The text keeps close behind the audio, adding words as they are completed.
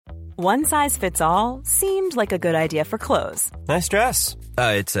One size fits all seemed like a good idea for clothes. Nice dress.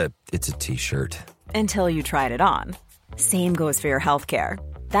 It's a t-shirt. Until you tried it on. Same goes for your healthcare.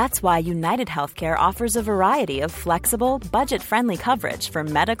 That's why United Healthcare offers a variety of flexible, budget-friendly coverage for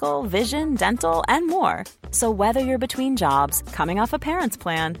medical, vision, dental, and more. So whether you're between jobs, coming off a parent's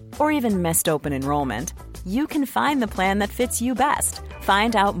plan, or even missed open enrollment, you can find the plan that fits you best.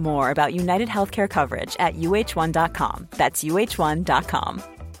 Find out more about United Healthcare coverage at uh1.com. That's uh1.com.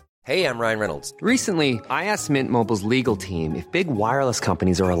 Hey, I'm Ryan Reynolds. Recently, I asked Mint Mobile's legal team if big wireless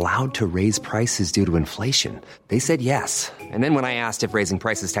companies are allowed to raise prices due to inflation. They said yes. And then when I asked if raising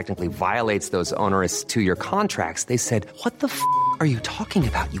prices technically violates those onerous two-year contracts, they said, "What the f*** are you talking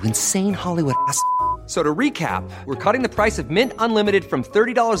about, you insane Hollywood ass f- So to recap, we're cutting the price of Mint Unlimited from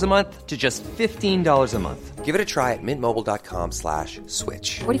 $30 a month to just $15 a month. Give it a try at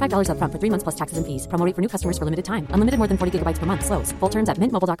mintmobile.com/switch. $45 up front for 3 months plus taxes and fees. Promo rate for new customers for limited time. Unlimited more than 40 gigabytes per month. Slows full terms at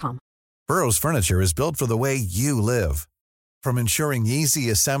mintmobile.com. Burrow's furniture is built for the way you live. From ensuring easy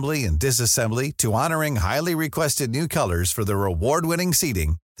assembly and disassembly to honoring highly requested new colors for their award-winning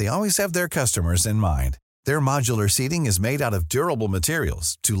seating, they always have their customers in mind. Their modular seating is made out of durable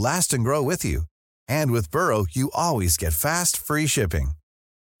materials to last and grow with you. And with Burrow, you always get fast, free shipping.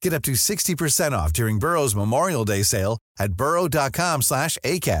 Get up to 60% off during Burrow's Memorial Day sale at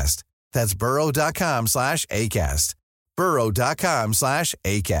burrow.com/ACAST. That's burrow.com/ACAST.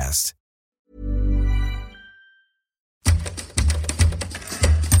 burrow.com/ACAST.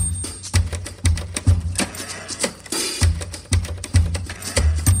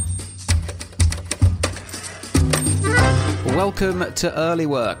 Welcome to Early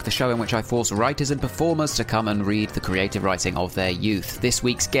Work, the show in which I force writers and performers to come and read the creative writing of their youth. This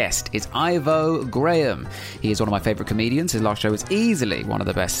week's guest is Ivo Graham. He is one of my favourite comedians. His last show was easily one of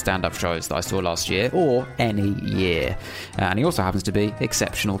the best stand-up shows that I saw last year, or any year. And he also happens to be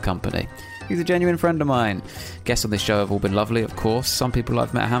exceptional company. He's a genuine friend of mine. Guests on this show have all been lovely, of course. Some people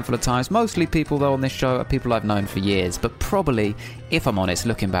I've met a handful of times. Mostly people, though, on this show are people I've known for years. But probably, if I'm honest,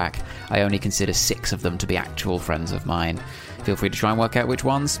 looking back, I only consider 6 of them to be actual friends of mine. Feel free to try and work out which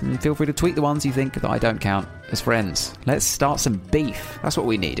ones, and feel free to tweet the ones you think that I don't count as friends. Let's start some beef. That's what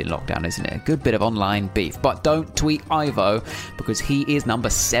we need in lockdown, isn't it? A good bit of online beef. But don't tweet Ivo, because he is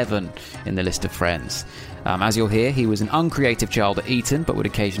number 7 in the list of friends. As you'll hear, he was an uncreative child at Eton, but would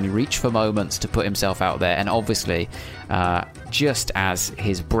occasionally reach for moments to put himself out there. And obviously, just as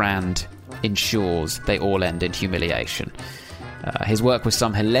his brand ensures, they all end in humiliation. His work was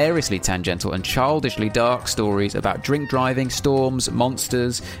some hilariously tangential and childishly dark stories about drink driving, storms,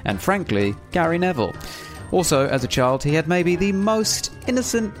 monsters, and frankly, Gary Neville. Also, as a child, he had maybe the most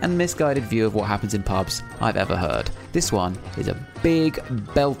innocent and misguided view of what happens in pubs I've ever heard. This one is a big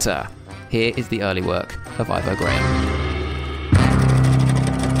belter. Here is the early work of Ivo Graham.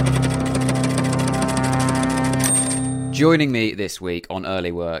 Joining me this week on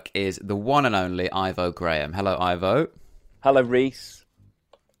Early Work is the one and only Ivo Graham. Hello, Ivo. Hello, Reese.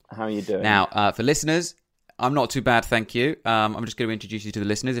 How are you doing? Now, for listeners, I'm not too bad, thank you. I'm just going to introduce you to the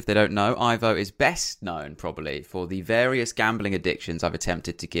listeners if they don't know. Ivo is best known, probably, for the various gambling addictions I've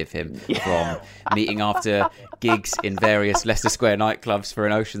attempted to give him, from meeting after gigs in various Leicester Square nightclubs for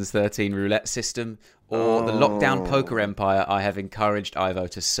an Ocean's 13 roulette system, or the lockdown poker empire I have encouraged Ivo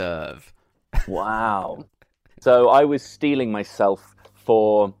to serve. Wow. So I was steeling myself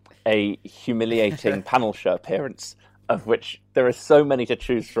for a humiliating panel show appearance, of which there are so many to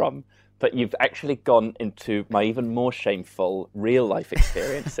choose from, but you've actually gone into my even more shameful real-life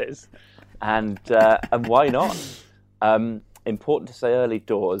experiences. and why not? Important to say early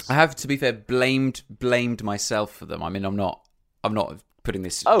doors. I have, to be fair, blamed myself for them. I mean, I'm not putting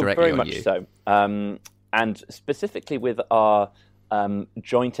this directly on you. Oh, very much so. And specifically with our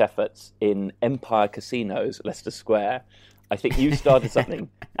joint efforts in Empire Casinos, Leicester Square, I think you started something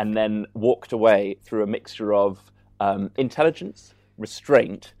and then walked away through a mixture of intelligence,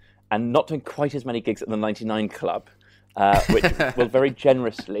 restraint, and not doing quite as many gigs at the 99 Club, which will very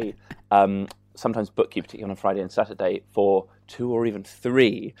generously sometimes book you, particularly on a Friday and Saturday, for 2 or even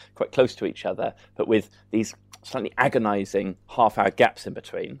 3, quite close to each other, but with these slightly agonising half-hour gaps in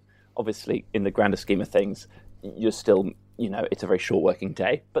between. Obviously, in the grander scheme of things, you're still, it's a very short working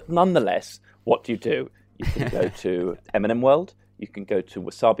day. But nonetheless, what do? You can go to M&M World, you can go to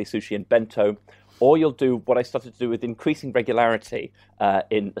Wasabi Sushi and Bento, or you'll do what I started to do with increasing regularity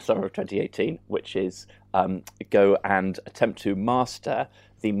in the summer of 2018, which is go and attempt to master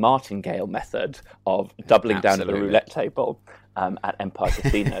the martingale method of doubling down at the roulette table at Empire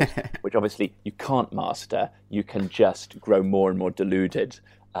Casinos, which obviously you can't master. You can just grow more and more deluded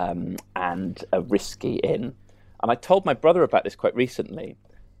and risky in. And I told my brother about this quite recently,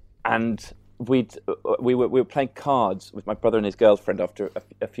 and we were playing cards with my brother and his girlfriend after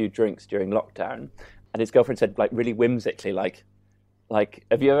a few drinks during lockdown, and his girlfriend said, like, really whimsically, like,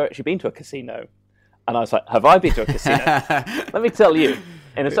 have you ever actually been to a casino? And I was like, have I been to a casino? Let me tell you.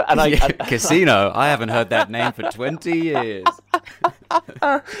 Casino? I haven't heard that name for 20 years.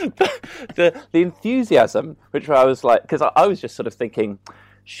 the enthusiasm, which I was like, because I was just sort of thinking,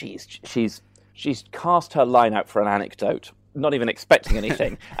 she's cast her line out for an anecdote, not even expecting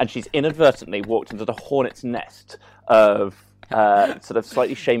anything, and she's inadvertently walked into the hornet's nest of sort of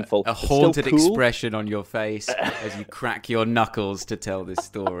slightly shameful, a haunted expression on your face as you crack your knuckles to tell this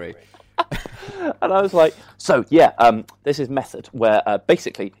story. And I was like, so yeah, this is method where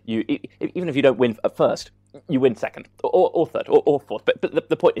basically you, even if you don't win at first, you win second or third or fourth. But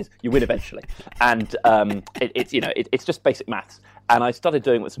the point is, you win eventually, and it's just basic maths. And I started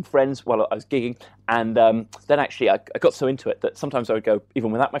doing it with some friends while I was gigging, and then actually I got so into it that sometimes I would go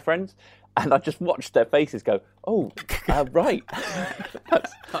even without my friends. And I just watched their faces go, oh, right.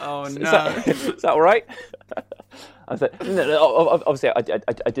 Oh, no. Is that all right? I said, no, obviously,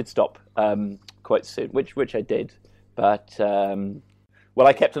 I did stop quite soon, which I did. But,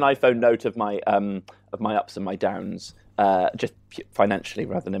 I kept an iPhone note of my ups and my downs, just financially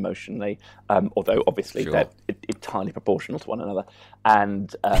rather than emotionally, although obviously they're entirely proportional to one another.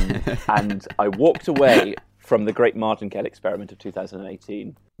 And I walked away from the Great Martingale experiment of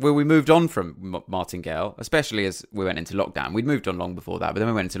 2018. Well, we moved on from Martingale, especially as we went into lockdown. We'd moved on long before that, but then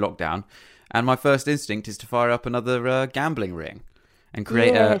we went into lockdown, and my first instinct is to fire up another gambling ring and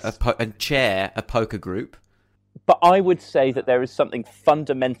create a poker group. But I would say that there is something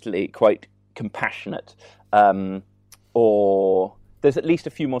fundamentally quite compassionate, or there's at least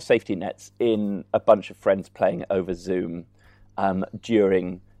a few more safety nets in a bunch of friends playing over Zoom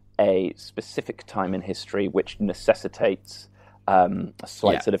during a specific time in history which necessitates a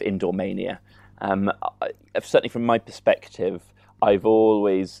slight sort of indoor mania. Certainly from my perspective, I've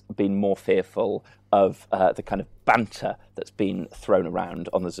always been more fearful of the kind of banter that's been thrown around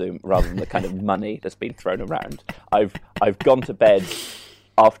on the Zoom rather than the kind of money that's been thrown around. I've gone to bed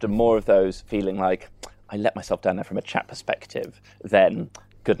after more of those feeling like I let myself down there from a chat perspective than,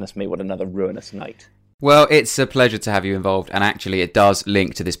 goodness me, what another ruinous night. Well, it's a pleasure to have you involved, and actually it does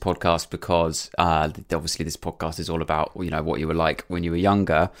link to this podcast because obviously this podcast is all about, you know, what you were like when you were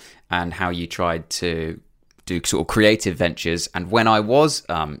younger and how you tried to do sort of creative ventures. And when I was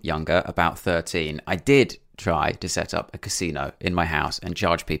younger, about 13, I did try to set up a casino in my house and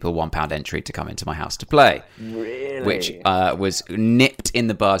charge people £1 entry to come into my house to play. Really? Which was nipped in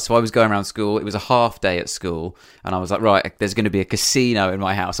the bud. So I was going around school. It was a half day at school, and I was like, right, there's going to be a casino in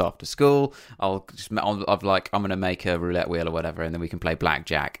my house after school. I'm going to make a roulette wheel or whatever, and then we can play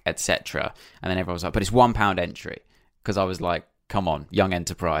blackjack, etc. And then everyone was like, but it's £1 entry, because I was like, come on, young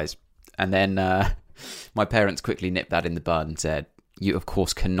enterprise. And then my parents quickly nipped that in the bud and said, you, of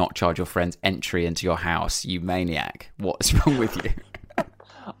course, cannot charge your friends entry into your house, you maniac. What's wrong with you?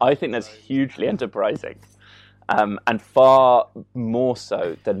 I think that's hugely enterprising. And far more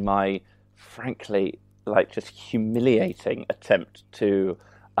so than my, frankly, like just humiliating attempt to,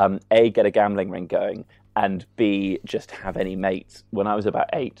 A, get a gambling ring going, and B, just have any mates when I was about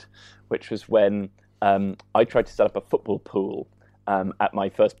 8, which was when I tried to set up a football pool at my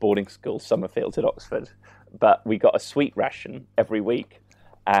first boarding school, Summerfields at Oxford. But we got a sweet ration every week,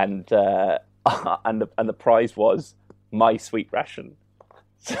 and the prize was my sweet ration.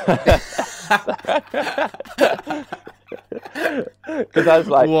 Because I was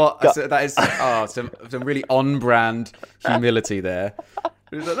like, what? So that is some really on-brand humility there.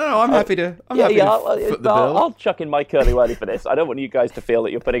 Like, no, I'm happy to. I'm happy to foot the bill. I'll chuck in my curly whirly for this. I don't want you guys to feel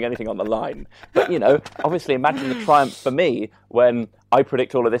that you're putting anything on the line. But you know, obviously, imagine the triumph for me when I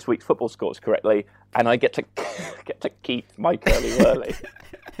predict all of this week's football scores correctly, and I get to keep my curly whirly.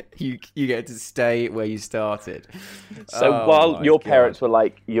 You get to stay where you started. So while your parents were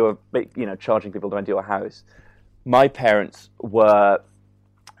like, you're, you know, charging people to enter your house, my parents were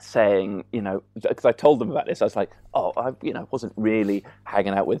saying, you know, because I told them about this, I was like, I wasn't really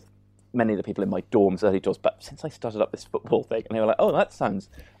hanging out with many of the people in my dorms, early doors, but since I started up this football thing, and they were like, that sounds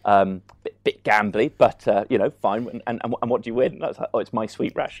bit gambly, but you know, fine. And what do you win? And I was like, it's my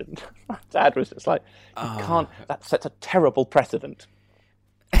sweet ration. My dad was just like, you can't. That sets a terrible precedent.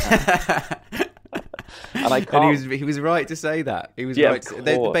 And I can't. And he was right to say that. He was right.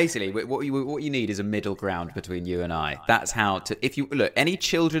 Basically, what you need is a middle ground between you and I. That's how to. If you look, any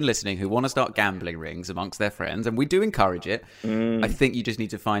children listening who want to start gambling rings amongst their friends, and we do encourage it. I think you just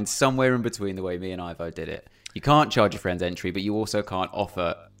need to find somewhere in between the way me and Ivo did it. You can't charge your friends entry, but you also can't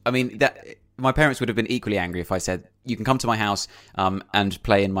offer. I mean, that my parents would have been equally angry if I said, you can come to my house and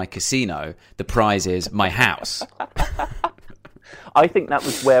play in my casino. The prize is my house. I think that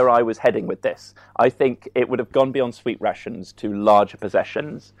was where I was heading with this. I think it would have gone beyond sweet rations to larger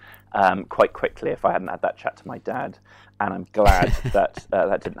possessions quite quickly if I hadn't had that chat to my dad. And I'm glad that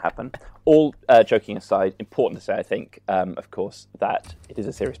that didn't happen. All joking aside, important to say, I think, of course, that it is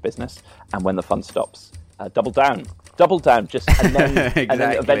a serious business. And when the fun stops, double down. Double down, and then Exactly. and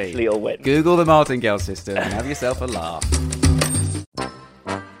then eventually you'll win. Google the Martingale system and have yourself a laugh.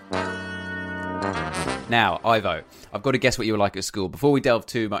 Now, Ivo, I've got to guess what you were like at school. Before we delve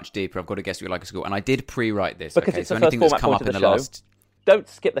too much deeper, I've got to guess what you were like at school. And I did pre-write this. Because okay? it's So the first anything that's format come point up of in the the show. last... Don't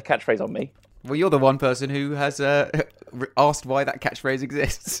skip the catchphrase on me. Well, you're the one person who has asked why that catchphrase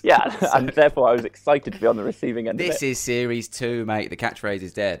exists. Yeah, and therefore I was excited to be on the receiving end of it. This is Series 2, mate. The catchphrase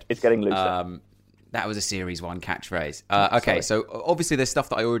is dead. It's getting looser. That was a Series 1 catchphrase. Okay, so obviously there's stuff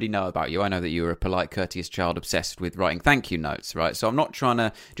that I already know about you. I know that you were a polite, courteous child obsessed with writing thank you notes, right? So I'm not trying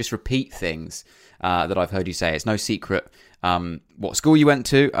to just repeat things that I've heard you say. It's no secret what school you went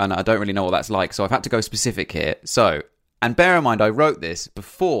to, and I don't really know what that's like, so I've had to go specific here. So, and bear in mind, I wrote this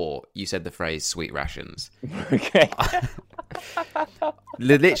before you said the phrase sweet rations. Okay.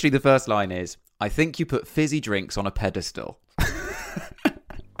 Literally the first line is, I think you put fizzy drinks on a pedestal.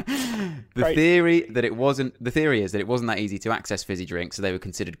 The theory is that it wasn't that easy to access fizzy drinks, so they were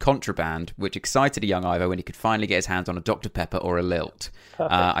considered contraband, which excited a young Ivo when he could finally get his hands on a Dr. Pepper or a Lilt.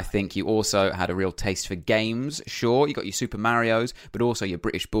 I think you also had a real taste for games. Sure, you got your Super Marios, but also your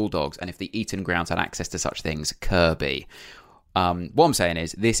British Bulldogs, and if the Eton grounds had access to such things, Kirby. What I'm saying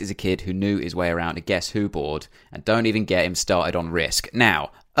is, this is a kid who knew his way around a Guess Who board, and don't even get him started on Risk.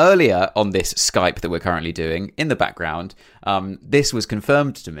 Now, earlier on this Skype that we're currently doing, in the background, this was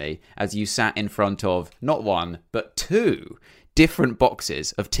confirmed to me as you sat in front of not one, but two different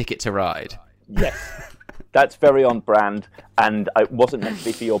boxes of Ticket to Ride. Yes, that's very on brand, and it wasn't meant to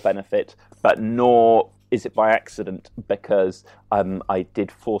be for your benefit, but nor is it by accident, because I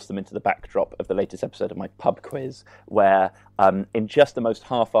did force them into the backdrop of the latest episode of my pub quiz, where in just the most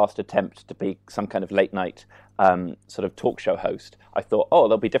half-assed attempt to be some kind of late-night sort of talk show host, I thought,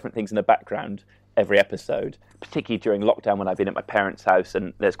 there'll be different things in the background every episode, particularly during lockdown when I've been at my parents' house,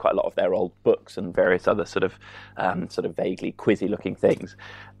 and there's quite a lot of their old books and various other sort of vaguely quizzy-looking things.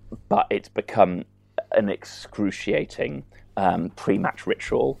 But it's become an excruciating pre-match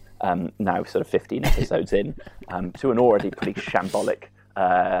ritual, now sort of 15 episodes in, to an already pretty shambolic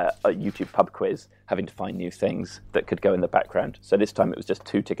YouTube pub quiz, having to find new things that could go in the background. So this time it was just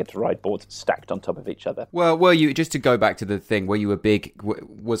two Ticket to Ride boards stacked on top of each other. Well, were you, just to go back to the thing, were you a big,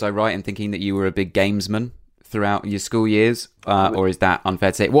 was I right in thinking that you were a big gamesman throughout your school years, or is that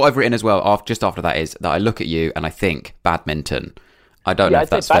unfair to say? What I've written as well, just after that, is that I look at you and I think badminton. I don't know if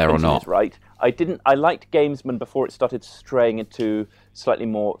that's fair or not. Is right. I liked gamesman before it started straying into slightly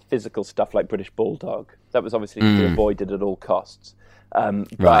more physical stuff like British Bulldog. That was obviously to be avoided at all costs.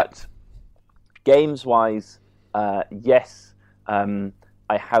 But games-wise, yes, I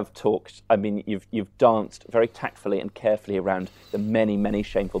have talked. I mean, you've danced very tactfully and carefully around the many, many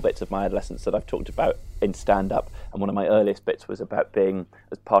shameful bits of my adolescence that I've talked about in stand-up. And one of my earliest bits was about being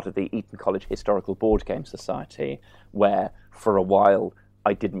as part of the Eton College Historical Board Game Society, where for a while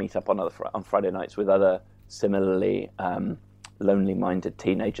I did meet up on Friday nights with other similarly lonely-minded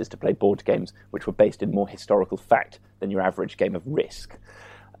teenagers to play board games, which were based in more historical fact than your average game of Risk.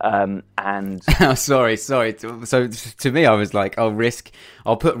 And sorry. So to me, I was like, Risk.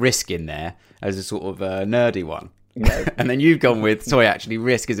 I'll put Risk in there as a sort of nerdy one. No. And then you've gone with, actually,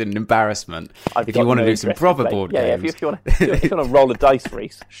 Risk is an embarrassment. If you want to do some proper board games. If you want to roll a dice,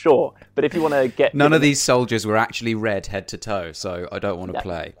 Reese, sure. But if you want to get... None of these soldiers were actually red head to toe, so I don't want to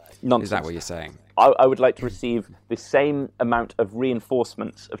play. Nonsense. Is that what you're saying? I would like to receive the same amount of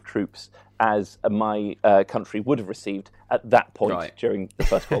reinforcements of troops as my country would have received at that point during the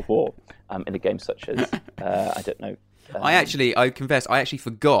First World War in a game such as, I don't know, I confess, I actually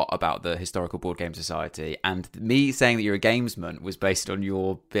forgot about the Historical Board Game Society, and me saying that you're a gamesman was based on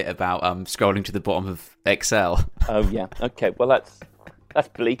your bit about scrolling to the bottom of Excel. Oh, yeah. Okay, well, that's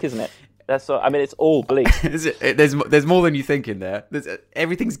bleak, isn't it? It's all bleak. There's more than you think in there.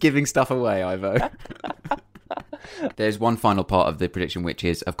 Everything's giving stuff away, Ivo. There's one final part of the prediction, which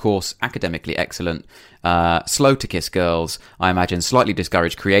is, of course, academically excellent, slow to kiss girls, I imagine slightly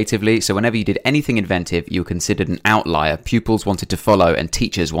discouraged creatively, so whenever you did anything inventive, you were considered an outlier. Pupils wanted to follow and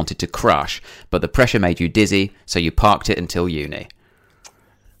teachers wanted to crush, but the pressure made you dizzy, so you parked it until uni.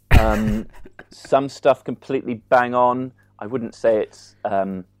 Some stuff completely bang on. I wouldn't say it's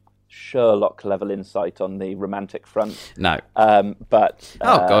Sherlock level insight on the romantic front. No. But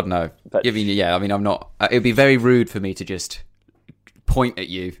God, no. But I'm not. It would be very rude for me to just point at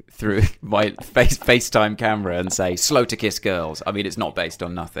you through my FaceTime camera and say "slow to kiss girls." I mean, it's not based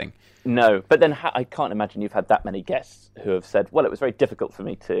on nothing. No, but then I can't imagine you've had that many guests who have said, well, it was very difficult for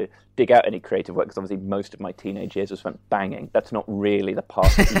me to dig out any creative work because obviously most of my teenage years was spent banging. That's not really the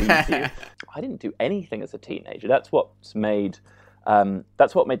path that leads you. I didn't do anything as a teenager. That's what made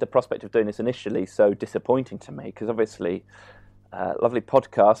the prospect of doing this initially so disappointing to me, because obviously a lovely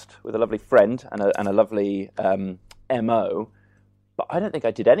podcast with a lovely friend and a lovely MO, but I don't think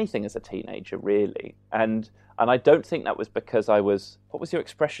I did anything as a teenager, really. And I don't think that was because I was, what was your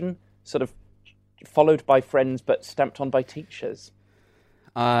expression? Sort of followed by friends but stamped on by teachers.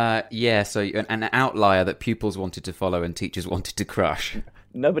 So an outlier that pupils wanted to follow and teachers wanted to crush.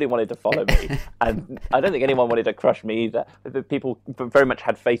 Nobody wanted to follow me, and I don't think anyone wanted to crush me either. People very much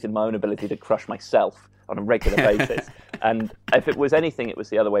had faith in my own ability to crush myself on a regular basis. And if it was anything, it was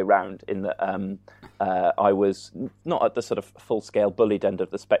the other way round, in that I was not at the sort of full-scale bullied end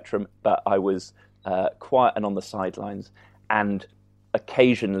of the spectrum, but I was quiet and on the sidelines, and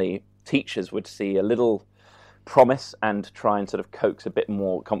occasionally teachers would see a little promise and try and sort of coax a bit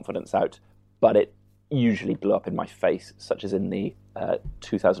more confidence out, but it usually blew up in my face, such as in the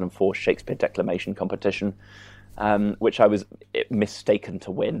 2004 Shakespeare declamation competition, which I was mistaken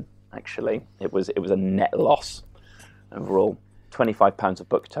to win. Actually, it was a net loss overall. £25 of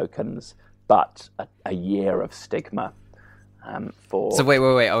book tokens, but a year of stigma. So wait.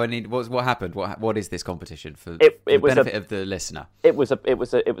 Oh, I need. What happened? What is this competition for the benefit of the listener? It was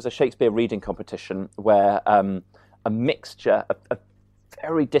a Shakespeare reading competition where a mixture, a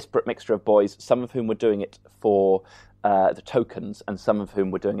very disparate mixture of boys, some of whom were doing it for the tokens and some of whom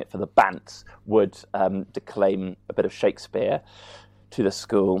were doing it for the bants, would declaim a bit of Shakespeare to the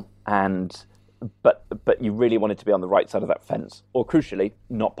school, but you really wanted to be on the right side of that fence, or crucially,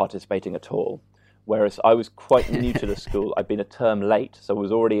 not participating at all. Whereas I was quite new to the school. I'd been a term late, so I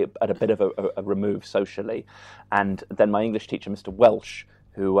was already at a bit of a remove socially. And then my English teacher, Mr. Welsh,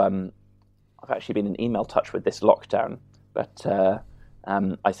 who I've actually been in email touch with this lockdown, but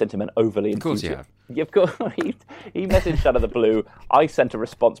I sent him an overly... Of course you have. Yeah, of course. He messaged out of the blue. I sent a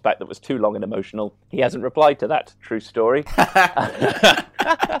response back that was too long and emotional. He hasn't replied to that. True story. Really,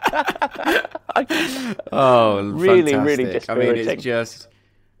 fantastic. really discouraging. I mean, it's just...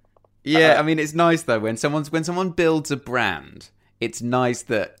 Yeah, I mean, it's nice though when someone builds a brand. It's nice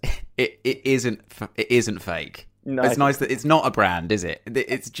that it isn't fake. No, it's nice that it's not a brand, is it?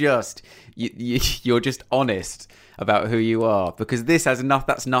 It's just you're just honest about who you are, because this has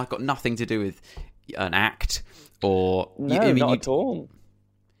that's not got nothing to do with an act or not at all.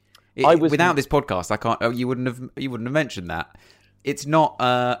 Without this podcast, I can't. Oh, you wouldn't have mentioned that. It's not.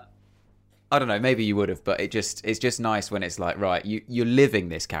 I don't know, maybe you would have, but it's just nice when it's like, right, you're living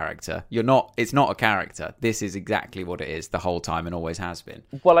this character. It's not a character. This is exactly what it is the whole time and always has been.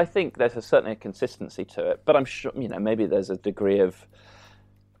 Well, I think there's certainly a consistency to it, but I'm sure, maybe there's a degree of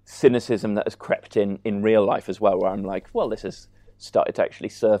cynicism that has crept in real life as well, where I'm like, well, this has started to actually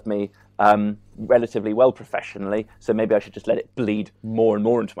serve me relatively well professionally, so maybe I should just let it bleed more and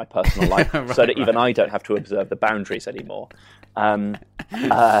more into my personal life so that even I don't have to observe the boundaries anymore. And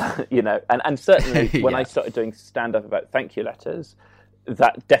certainly when I started doing stand-up about thank you letters,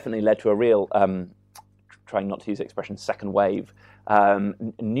 that definitely led to a real, trying not to use the expression, second wave,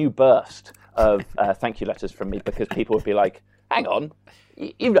 new burst of thank you letters from me, because people would be like, hang on,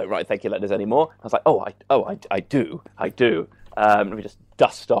 you don't write thank you letters anymore. I was like, I do. Let me just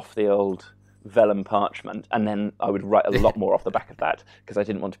dust off the old vellum parchment, and then I would write a lot more off the back of that, because I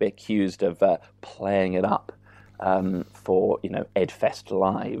didn't want to be accused of playing it up for Edfest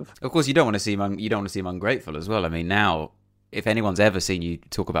Live. Of course, you don't want to seem ungrateful as well. I mean, now if anyone's ever seen you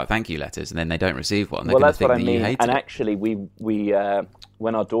talk about thank you letters and then they don't receive one, they're going to think that you hate it. And actually, we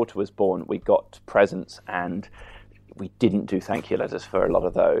when our daughter was born, we got presents, and we didn't do thank you letters for a lot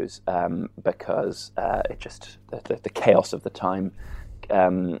of those because it just the chaos of the time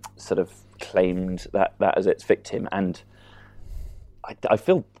sort of claimed that as its victim, and I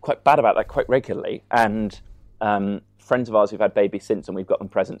feel quite bad about that quite regularly. And friends of ours who've had babies since, and we've got them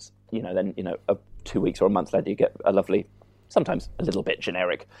presents, then 2 weeks or a month later you get a lovely, sometimes a little bit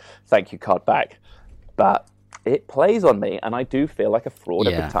generic thank you card back, but it plays on me, and I do feel like a fraud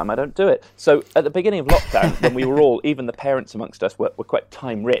every time I don't do it. So at the beginning of lockdown, when we were all, even the parents amongst us, were quite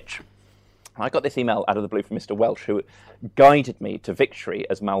time rich, I got this email out of the blue from Mr. Welsh, who guided me to victory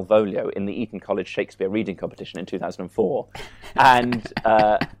as Malvolio in the Eton College Shakespeare reading competition in 2004. And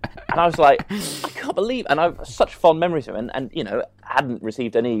And I was like, I can't believe, and I've such fond memories of him, and hadn't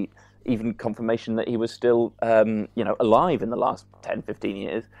received any even confirmation that he was still, alive in the last 10, 15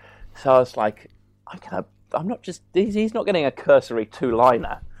 years. So I was like, he's not getting a cursory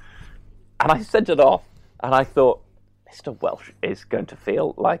 2-liner. And I sent it off, and I thought, Mr. Welsh is going to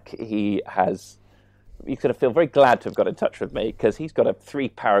feel like he's going to feel very glad to have got in touch with me, because he's got a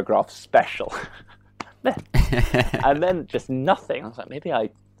 3-paragraph special. And then just nothing. I was like, maybe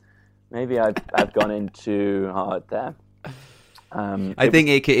I've gone in too hard there. I think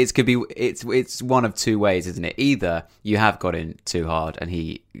it's one of two ways, isn't it? Either you have got in too hard and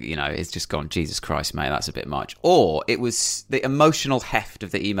he, it's just gone, Jesus Christ, mate, that's a bit much. Or it was the emotional heft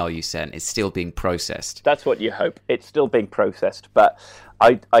of the email you sent is still being processed. That's what you hope. It's still being processed. But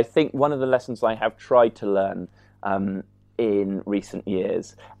I think one of the lessons I have tried to learn in recent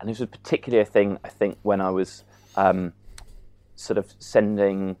years, and this was particularly a thing, I think, when I was sort of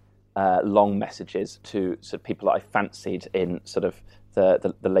sending long messages to sort of people that I fancied in sort of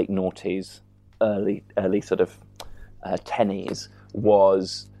the late noughties, early sort of tennies,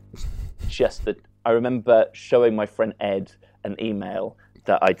 was just that I remember showing my friend Ed an email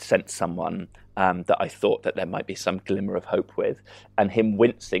that I'd sent someone that I thought that there might be some glimmer of hope with, and him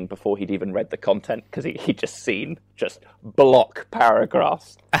wincing before he'd even read the content, because he'd just seen just block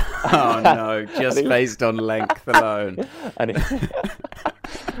paragraphs. Oh no, just based on length alone.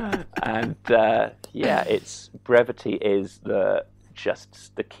 It's brevity is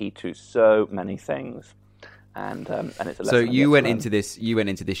just the key to so many things. And it's a lesson. So you went into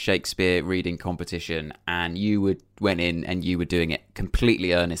this Shakespeare reading competition, and you went in and you were doing it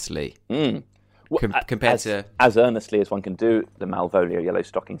completely earnestly. Compared to as earnestly as one can do the Malvolio Yellow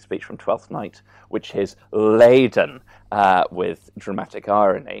Stocking speech from Twelfth Night, which is laden with dramatic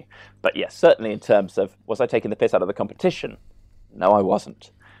irony. But yes, certainly in terms of, was I taking the piss out of the competition? No, I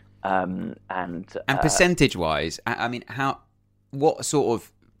wasn't. And percentage-wise, I mean, what sort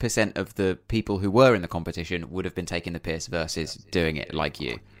of percent of the people who were in the competition would have been taking the piss versus doing it like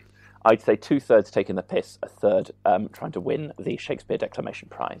you? I'd say 2/3 taking the piss, 1/3 trying to win the Shakespeare Declamation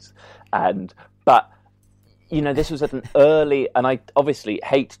Prize. But this was at an early, and I obviously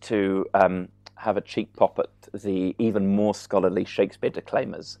hate to have a cheek pop at the even more scholarly Shakespeare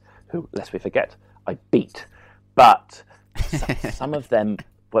declaimers, who, lest we forget, I beat. But some of them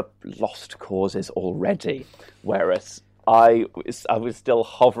were lost causes already, whereas I was still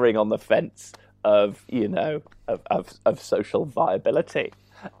hovering on the fence of social viability.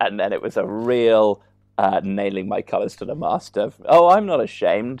 And then it was a real nailing my colours to the mast of, I'm not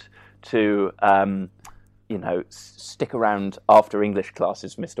ashamed to, stick around after English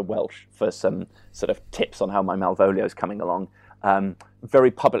classes, Mr. Welsh, for some sort of tips on how my Malvolio is coming along. Very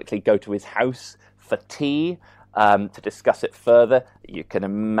publicly go to his house for tea to discuss it further. You can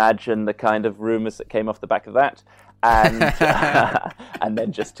imagine the kind of rumours that came off the back of that. And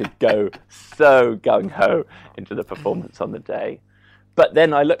then just to go so gung-ho into the performance on the day. But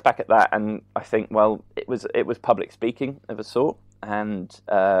then I look back at that and I think, well, it was public speaking of a sort, and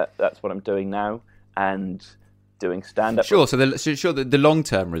that's what I'm doing now, and doing stand-up. Sure. So the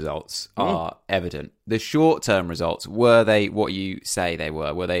long-term results are evident. The short-term results, were they what you say they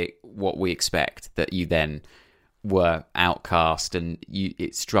were? Were they what we expect, that you then were outcast and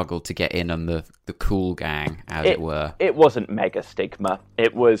it struggled to get in on the cool gang, as it were? It wasn't mega stigma.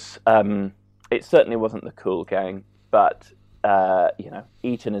 It was. It certainly wasn't the cool gang, but.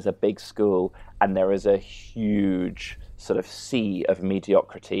 Eton is a big school, and there is a huge sort of sea of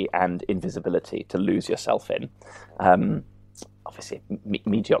mediocrity and invisibility to lose yourself in. Obviously,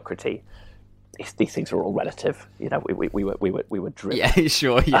 mediocrity. These things are all relative. We were driven. Yeah,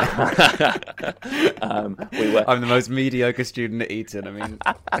 sure. Yeah. I'm the most mediocre student at Eton. I mean,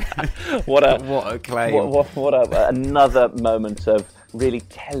 what a claim! What another moment of really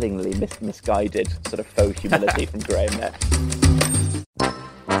tellingly misguided sort of faux humility from Graham there.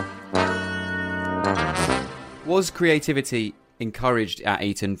 Was creativity encouraged at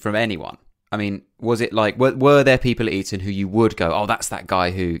Eton from anyone? I mean, was it like, were there people at Eton who you would go, oh, that's that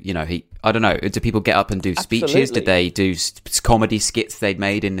guy who, I don't know, do people get up and do speeches? Absolutely. Did they do comedy skits they'd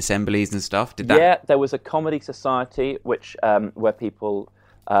made in assemblies and stuff? Yeah, there was a comedy society which where people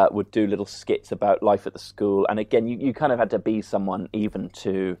would do little skits about life at the school. And again, you kind of had to be someone even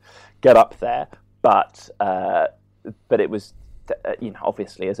to get up there. But it was...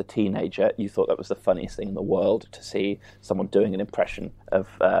 obviously, as a teenager, you thought that was the funniest thing in the world to see someone doing an impression of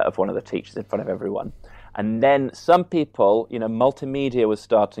one of the teachers in front of everyone. And then some people, multimedia was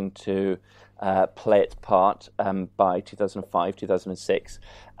starting to play its part by 2005, 2006,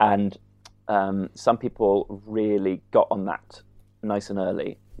 and some people really got on that nice and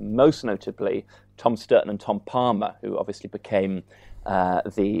early. Most notably, Tom Sturton and Tom Palmer, who obviously became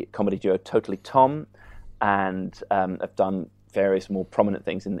the comedy duo Totally Tom, and have done various more prominent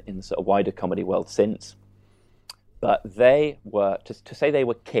things in the sort of wider comedy world since. But they were, to say they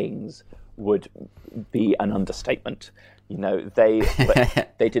were kings would be an understatement. You know, they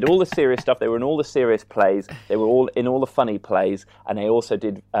did all the serious stuff. They were in all the serious plays. They were all in all the funny plays, and they also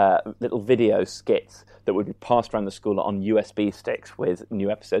did little video skits that would be passed around the school on USB sticks with new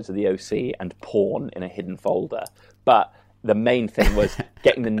episodes of The OC and porn in a hidden folder. But the main thing was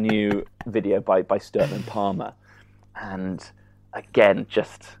getting the new video by Sturton and Palmer, and again,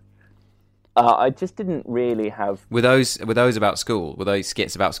 I just didn't really have. Were those about school? Were those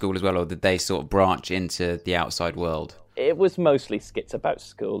skits about school as well, or did they sort of branch into the outside world? It was mostly skits about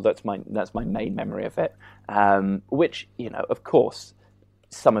school. That's my main memory of it. Which, you know, of course,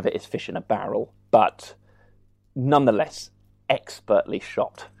 some of it is fish in a barrel, but nonetheless expertly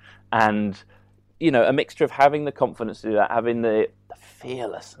shot. And, you know, a mixture of having the confidence to do that, having the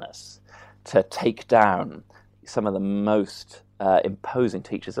fearlessness to take down some of the most imposing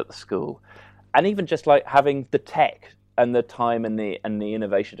teachers at the school, and even just like having the tech and the time and the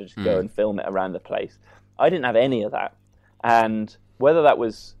innovation to just go and film it around the place. I didn't have any of that, and whether that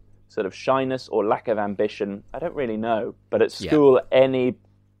was sort of shyness or lack of ambition, I don't really know. But at school, any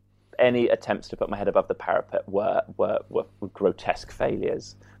attempts to put my head above the parapet were grotesque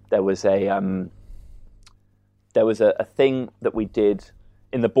failures. There was a thing that we did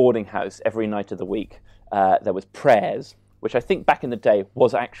in the boarding house every night of the week. There was prayers, which I think back in the day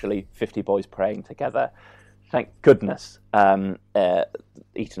was actually 50 boys praying together. Thank goodness Eton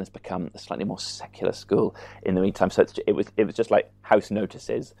has become a slightly more secular school in the meantime. So it was just like house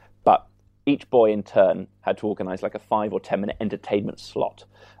notices, but each boy in turn had to organise like a 5 or 10 minute entertainment slot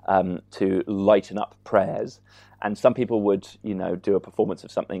to lighten up prayers. And some people would, you know, do a performance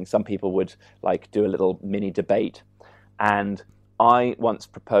of something. Some people would like do a little mini debate. And I once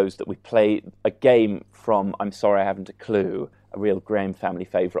proposed that we play a game from I'm Sorry I Haven't a Clue, a real Graham family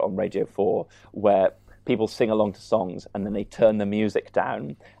favourite on Radio 4, where people sing along to songs and then they turn the music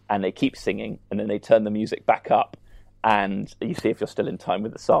down and they keep singing and then they turn the music back up and you see if you're still in time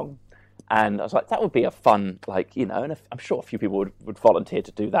with the song. And I was like, that would be a fun, like, you know, and I'm sure a few people would volunteer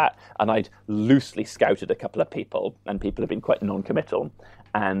to do that. And I'd loosely scouted a couple of people, and people have been quite non-committal.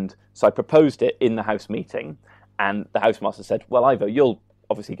 And so I proposed it in the house meeting, and the housemaster said, well, Ivo, you'll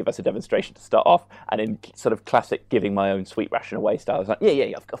obviously give us a demonstration to start off. And in sort of classic giving my own sweet ration away style, I was like,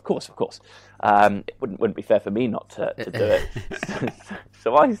 yeah, of course. It wouldn't be fair for me not to do it.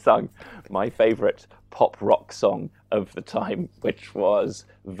 So I sung my favourite pop rock song of the time, which was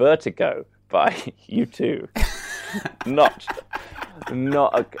Vertigo by U2. Not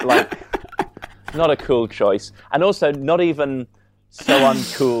a cool choice, and also not even so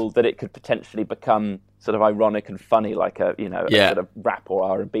uncool that it could potentially become sort of ironic and funny, like a sort of rap or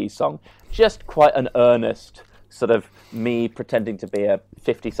R&B song. Just quite an earnest sort of me pretending to be a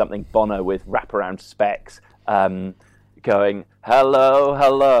 50-something Bono with wraparound specs, going,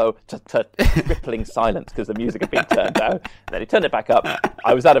 hello, to crippling silence because the music had been turned down. And then he turned it back up.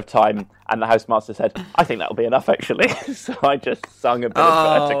 I was out of time, and the housemaster said, I think that'll be enough, actually. So I just sung a bit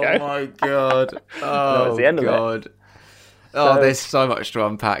of Vertigo. Oh, my God. Oh, that was the end of it. Oh, there's so much to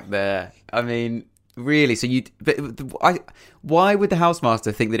unpack there. I mean, really, why would the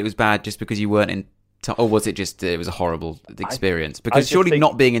housemaster think that it was bad just because you weren't in time? Or was it just, it was a horrible experience? Because surely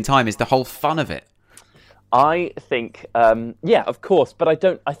not being in time is the whole fun of it. I think, of course, but I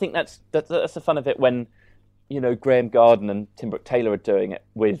think that's the fun of it when, you know, Graham Garden and Tim Brooke Taylor are doing it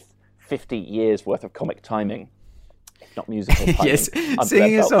with 50 years worth of comic timing, if not musical timing. Yes,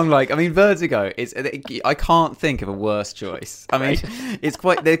 singing a song like, I mean, Vertigo, I can't think of a worse choice. I mean,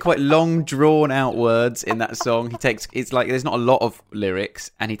 they're quite long, drawn out words in that song. It's like there's not a lot of lyrics,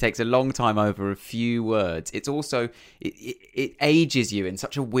 and he takes a long time over a few words. It's also, it ages you in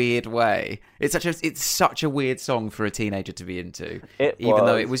such a weird way. It's such a weird song for a teenager to be into. Even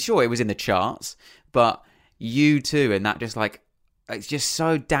though it was in the charts, but U2 and that just like, it's just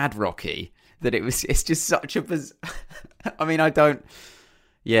so dad rocky that it's just such a I mean,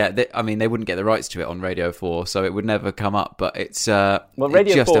 they wouldn't get the rights to it on Radio 4, so it would never come up, but it's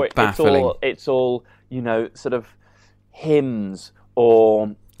Radio just 4, a baffling... it's all, you know, sort of hymns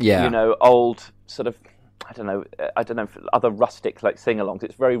or, you know, old sort of, I don't know, other rustic like sing-alongs.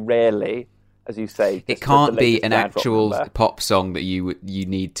 It's very rarely, as you say... It can't be an actual pop song that you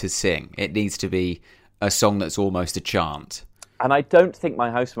need to sing. It needs to be a song that's almost a chant. And I don't think my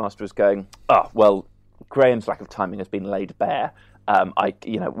housemaster was going, Graham's lack of timing has been laid bare. I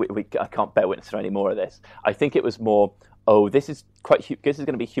can't bear witness to any more of this. I think it was more, oh, this is this is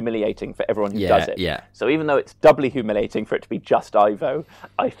going to be humiliating for everyone who does it. Yeah. So even though it's doubly humiliating for it to be just Ivo,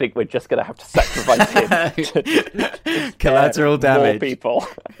 I think we're just going to have to sacrifice him to collateral damage. More people.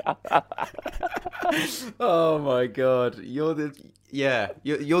 Oh my God, you're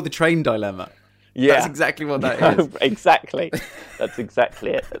the train dilemma. Yeah, that's exactly what that is. Exactly, that's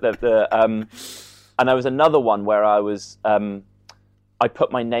exactly it. And there was another one where I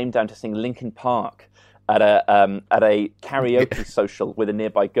put my name down to sing Linkin Park at a karaoke social with a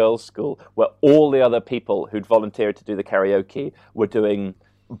nearby girls' school, where all the other people who'd volunteered to do the karaoke were doing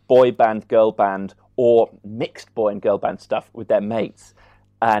boy band, girl band, or mixed boy and girl band stuff with their mates.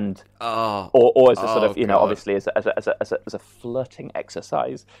 And or as a sort of, you know, obviously as a flirting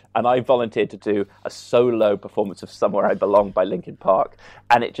exercise. And I volunteered to do a solo performance of Somewhere I Belong by Linkin Park,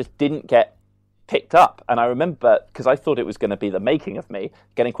 and it just didn't get picked up. And I remember, because I thought it was going to be the making of me,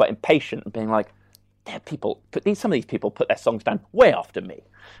 getting quite impatient and being like, some of these people put their songs down way after me,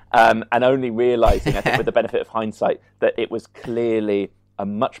 and only realising, I think, with the benefit of hindsight, that it was clearly a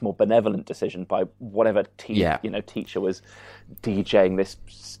much more benevolent decision by whatever teacher was DJing this,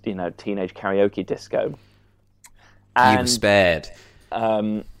 you know, teenage karaoke disco. And, you were spared.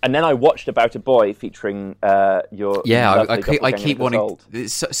 And then I watched About a Boy featuring your I keep wanting.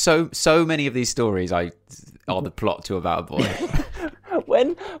 So many of these stories are the plot to About a Boy.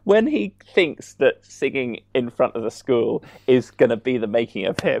 When he thinks that singing in front of the school is going to be the making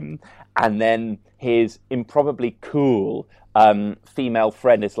of him, and then his improbably cool female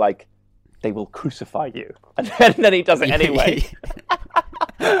friend is like, they will crucify you, and then he does it anyway.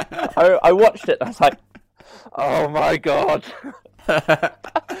 I watched it and I was like, oh my God.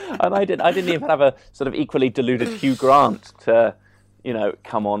 And I didn't even have a sort of equally deluded Hugh Grant to, you know,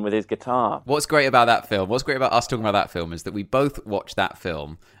 come on with his guitar. What's great about that film, what's great about us talking about that film, is that we both watch that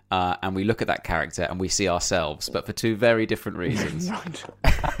film and we look at that character and we see ourselves, but for two very different reasons.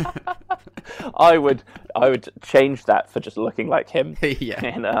 I would change that for just looking like him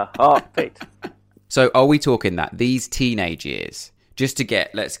in a heartbeat. So are we talking that these teenage years,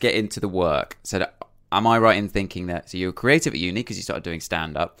 let's get into the work. So am I right in thinking that, so you were creative at uni because you started doing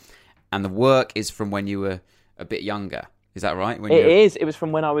stand-up, and the work is from when you were a bit younger? Is that right? It is. It was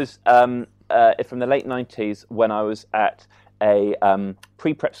from when I was, from the late 90s, when I was at a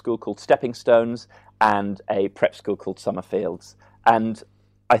pre-prep school called Stepping Stones and a prep school called Summerfields. And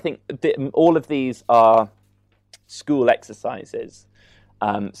I think all of these are school exercises.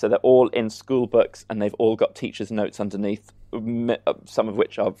 So they're all in school books, and they've all got teachers' notes underneath, some of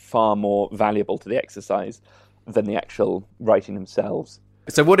which are far more valuable to the exercise than the actual writing themselves.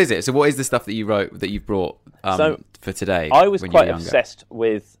 So what is it? So what is the stuff that you wrote, that you've brought for today? I was quite obsessed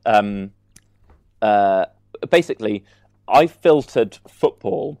with, basically, I filtered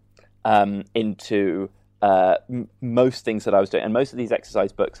football into most things that I was doing. And most of these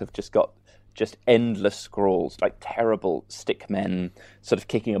exercise books have just got endless scrawls, like terrible stick men sort of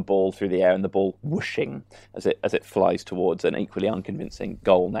kicking a ball through the air and the ball whooshing as it flies towards an equally unconvincing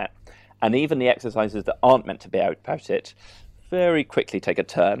goal net. And even the exercises that aren't meant to be about it very quickly take a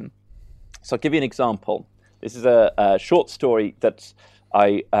turn. So I'll give you an example. This is a short story that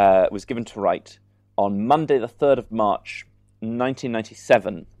I was given to write on Monday the 3rd of March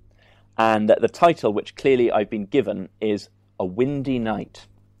 1997, and the title, which clearly I've been given, is A Windy Night.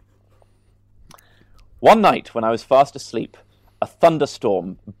 One night when I was fast asleep, a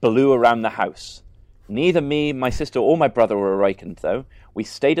thunderstorm blew around the house. Neither me, my sister, or my brother were awakened, though. We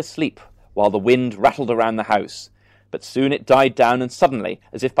stayed asleep while the wind rattled around the house. But soon it died down, and suddenly,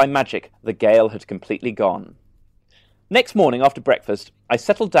 as if by magic, the gale had completely gone. Next morning, after breakfast, I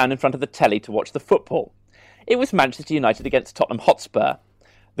settled down in front of the telly to watch the football. It was Manchester United against Tottenham Hotspur.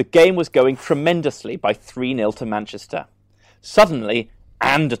 The game was going tremendously by 3-0 to Manchester. Suddenly,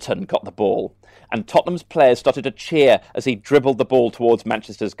 Anderton got the ball, and Tottenham's players started to cheer as he dribbled the ball towards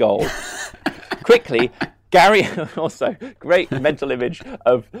Manchester's goal. Quickly, Gary, also, great mental image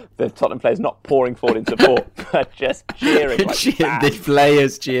of the Tottenham players not pouring forward in support, but just cheering. Like the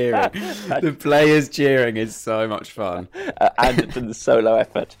players cheering. The players cheering is so much fun. Anderton's solo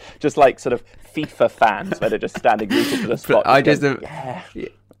effort. Just like sort of FIFA fans, where they're just standing rooted to the spot. I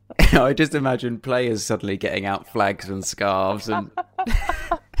just imagine players suddenly getting out flags and scarves and...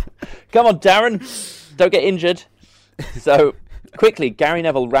 Come on, Darren, don't get injured. So... Quickly, Gary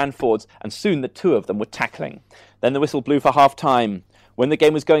Neville ran forwards, and soon the two of them were tackling. Then the whistle blew for half-time. When the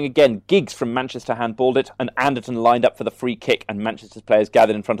game was going again, Giggs from Manchester handballed it, and Anderton lined up for the free kick, and Manchester's players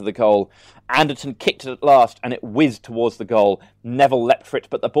gathered in front of the goal. Anderton kicked it at last, and it whizzed towards the goal. Neville leapt for it,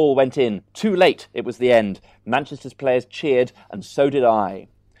 but the ball went in. Too late, it was the end. Manchester's players cheered, and so did I.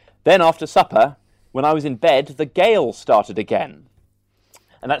 Then, after supper, when I was in bed, the gale started again.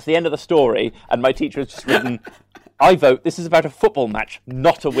 And that's the end of the story. And my teacher has just written, Ivo, this is about a football match,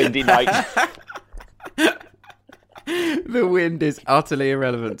 not a windy night. The wind is utterly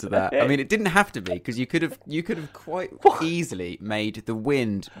irrelevant to that. I mean, it didn't have to be, because you could have quite easily made the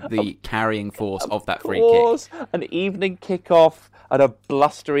wind the carrying force of that free kick. An evening kick-off at a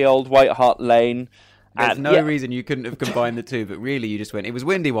blustery old White Hart Lane. There's no reason you couldn't have combined the two, but really you just went, it was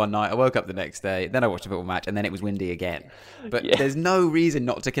windy one night, I woke up the next day, then I watched a football match, and then it was windy again. But there's no reason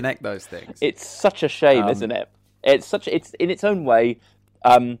not to connect those things. It's such a shame, isn't it? It's in its own way,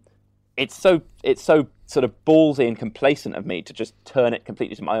 it's so sort of ballsy and complacent of me to just turn it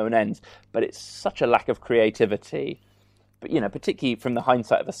completely to my own ends, but it's such a lack of creativity. But, you know, particularly from the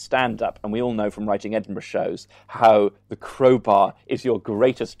hindsight of a stand-up, and we all know from writing Edinburgh shows how the crowbar is your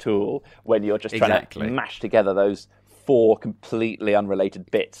greatest tool when you're just trying to mash together those 4 completely unrelated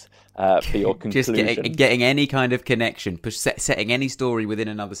bits for your conclusion. Just getting any kind of connection, setting any story within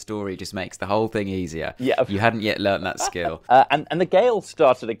another story just makes the whole thing easier. Yeah. You hadn't yet learnt that skill. And the gale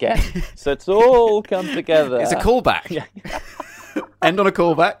started again, so it's all come together. It's a callback. Yeah. End on a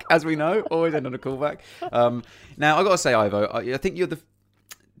callback, as we know. Always end on a callback. Now, I've got to say, Ivo, I think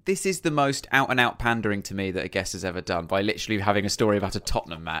this is the most out-and-out pandering to me that a guest has ever done, by literally having a story about a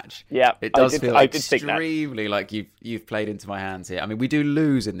Tottenham match. Yeah, it does feel extremely like you've played into my hands here. I mean, we do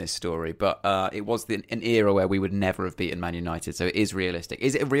lose in this story, but it was an era where we would never have beaten Man United, so it is realistic.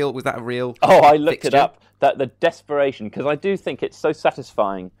 Was that a real I looked fixture? It up. That the desperation, because I do think it's so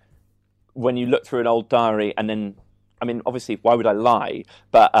satisfying when you look through an old diary and then, I mean, obviously, why would I lie?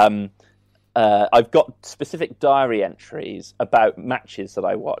 But I've got specific diary entries about matches that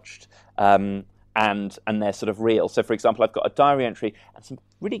I watched, and they're sort of real. So, for example, I've got a diary entry and some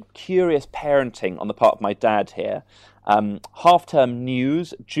really curious parenting on the part of my dad here. Half-term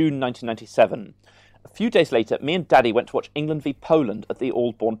news, June 1997. A few days later, me and Daddy went to watch England v Poland at the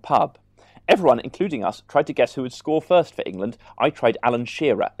Aldbourne pub. Everyone, including us, tried to guess who would score first for England. I tried Alan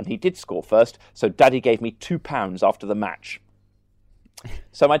Shearer, and he did score first, so Daddy gave me £2 after the match.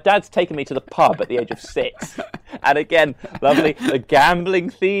 So my dad's taken me to the pub at the age of 6. And again, lovely, the gambling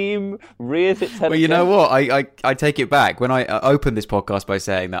theme rears its head. Well, you know what? I take it back. When I opened this podcast by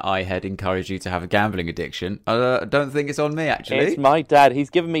saying that I had encouraged you to have a gambling addiction, I don't think it's on me, actually. It's my dad.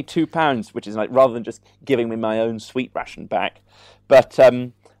 He's given me £2, which is like, rather than just giving me my own sweet ration back. But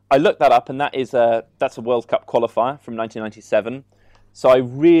I looked that up, and that's a World Cup qualifier from 1997. So I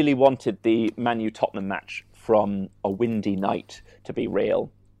really wanted the Man U Tottenham match from a windy night to be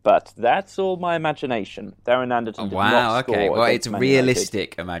real, but that's all my imagination. Darren Anderton did not score. Okay. Well, it's Man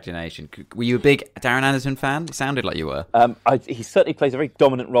realistic United. Imagination. Were you a big Darren Anderton fan? It sounded like you were. He certainly plays a very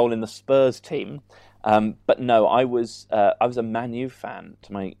dominant role in the Spurs team, but no, I was a Man U fan,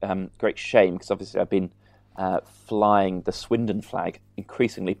 to my great shame, because obviously I've been flying the Swindon flag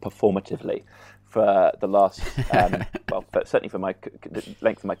increasingly performatively for the last, but certainly for the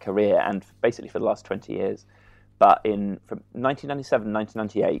length of my career, and basically for the last 20 years. But from 1997,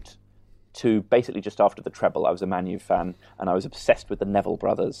 1998 to basically just after the treble, I was a Man U fan, and I was obsessed with the Neville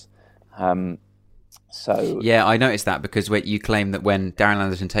brothers. Yeah, I noticed that, because you claim that when Darren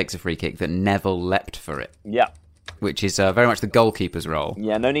Anderton takes a free kick, that Neville leapt for it. Yeah. Which is very much the goalkeeper's role.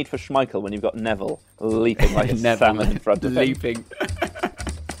 Yeah, no need for Schmeichel when you've got Neville leaping like a salmon in front of him. Leaping.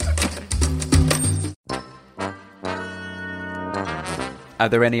 Are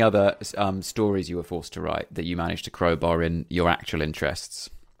there any other stories you were forced to write that you managed to crowbar in your actual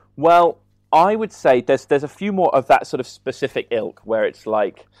interests? Well, I would say there's a few more of that sort of specific ilk, where it's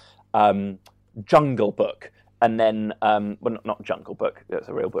like Jungle Book, and then not Jungle Book, that's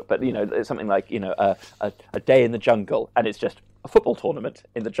a real book, but it's something like a day in the jungle, and it's just a football tournament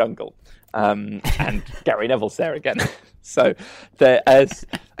in the jungle, and Gary Neville's there again. So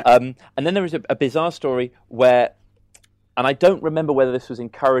and then there is a bizarre story where. And I don't remember whether this was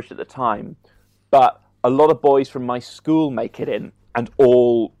encouraged at the time, but a lot of boys from my school make it in and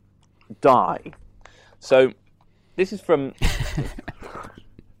all die. So this is from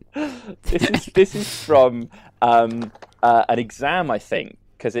this is from an exam, I think,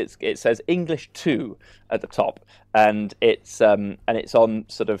 because it says English 2 at the top, and it's on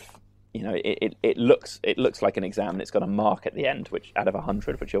sort of it looks like an exam, and it's got a mark at the end, which out of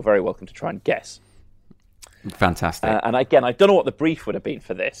 100, which you're very welcome to try and guess. Fantastic. And again, I don't know what the brief would have been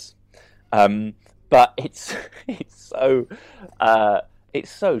for this, but it's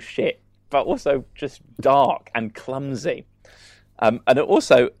so shit, but also just dark and clumsy, and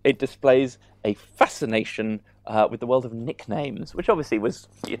it displays a fascination with the world of nicknames, which obviously was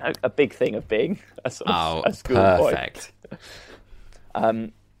a big thing of being a schoolboy. Perfect.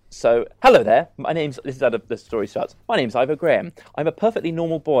 So, hello there. This is how the story starts. My name's Ivo Graham. I'm a perfectly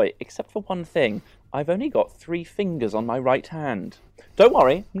normal boy, except for one thing. I've only got 3 fingers on my right hand. Don't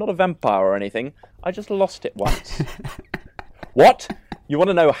worry, I'm not a vampire or anything. I just lost it once. What? You want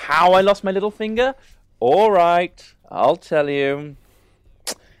to know how I lost my little finger? All right, I'll tell you.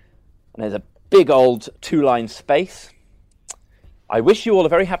 And there's a big old 2-line space. I wish you all a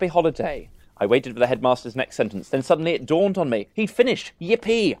very happy holiday. I waited for the headmaster's next sentence. Then suddenly it dawned on me. He'd finished.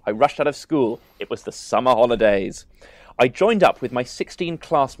 Yippee! I rushed out of school. It was the summer holidays. I joined up with my 16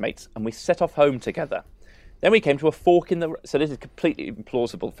 classmates and we set off home together. Then we came to a fork in the... So this is completely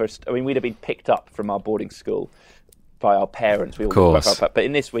implausible. We'd have been picked up from our boarding school by our parents. Of course. But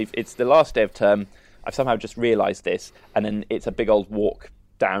in this, it's the last day of term. I've somehow just realised this. And then it's a big old walk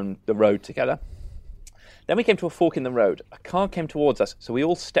down the road together. Then we came to a fork in the road. A car came towards us, so we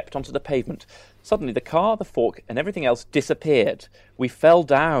all stepped onto the pavement. Suddenly, the car, the fork, and everything else disappeared. We fell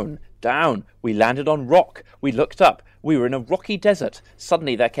down. We landed on rock. We looked up. We were in a rocky desert.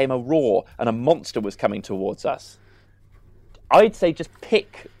 Suddenly, there came a roar, and a monster was coming towards us. I'd say just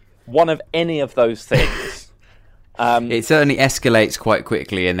pick one of any of those things. It certainly escalates quite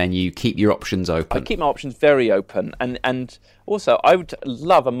quickly, and then you keep your options open. I keep my options very open. And also, I would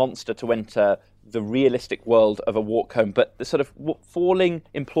love a monster to enter the realistic world of a walk home, but the sort of falling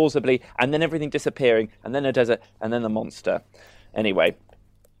implausibly, and then everything disappearing, and then a desert, and then the monster. Anyway,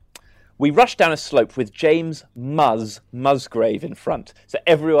 we rushed down a slope with James Musgrave in front, so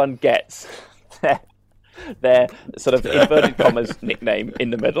everyone gets their sort of inverted commas nickname in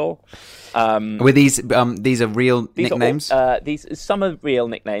the middle. Were these are real nicknames? Some are real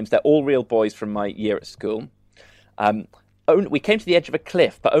nicknames. They're all real boys from my year at school. We came to the edge of a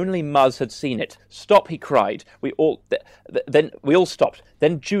cliff, but only Muzz had seen it. Stop, he cried. We all stopped.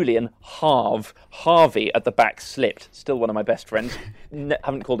 Then Julian Harvey at the back slipped. Still one of my best friends.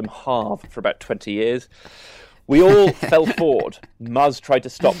 Haven't called him Harv for about 20 years. We all fell forward. Muzz tried to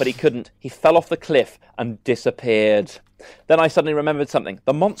stop, but he couldn't. He fell off the cliff and disappeared. Then I suddenly remembered something.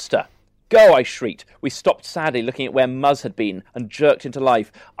 The monster. Go, I shrieked. We stopped sadly, looking at where Muzz had been, and jerked into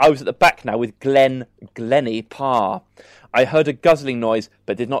life. I was at the back now with Glennie Parr. I heard a guzzling noise,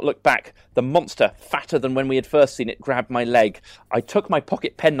 but did not look back. The monster, fatter than when we had first seen it, grabbed my leg. I took my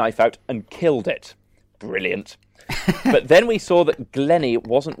pocket penknife out and killed it. Brilliant. But then we saw that Glennie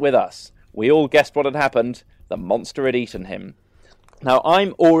wasn't with us. We all guessed what had happened. The monster had eaten him. Now,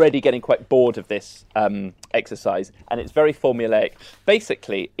 I'm already getting quite bored of this exercise, and it's very formulaic.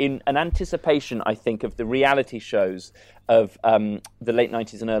 Basically, in an anticipation, I think, of the reality shows of the late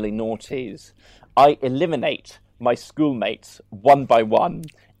 90s and early noughties, I eliminate my schoolmates one by one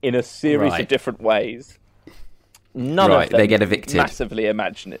in a series of different ways. None of them they get evicted. Massively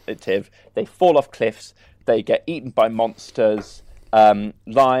imaginative. They fall off cliffs. They get eaten by monsters.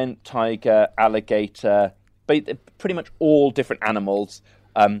 Lion, tiger, alligator... pretty much all different animals.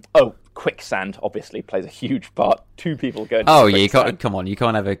 Quicksand obviously plays a huge part. 2 people go into quicksand. You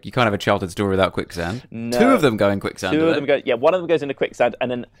can't have a childhood story without quicksand. No. 2 of them go in quicksand. 2 of them go. Yeah, one of them goes into quicksand,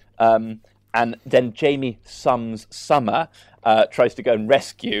 and then Jamie Summer tries to go and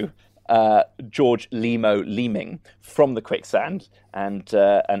rescue George Leeming from the quicksand, and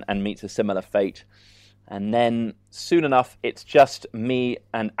meets a similar fate. And then soon enough, it's just me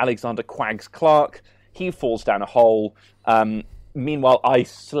and Alexander Quaggs Clark. He falls down a hole. Meanwhile, I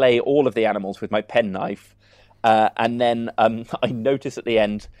slay all of the animals with my penknife. And then I notice at the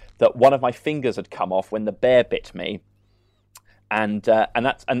end that one of my fingers had come off when the bear bit me. And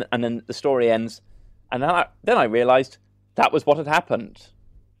then the story ends. And then I realised that was what had happened.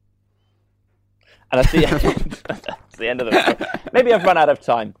 And that's the end. That's the end of the story. Maybe I've run out of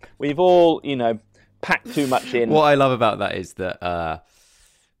time. We've all, packed too much in. What I love about that is that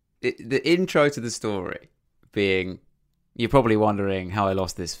the intro to the story being, you're probably wondering how I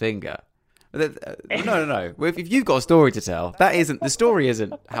lost this finger. No. If you've got a story to tell, the story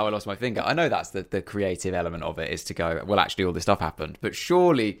isn't how I lost my finger. I know that's the creative element of it, is to go, well, actually all this stuff happened. But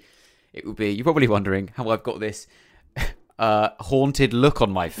surely it would be, you're probably wondering how I've got this haunted look on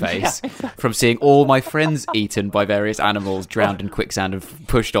my face from seeing all my friends eaten by various animals, drowned in quicksand and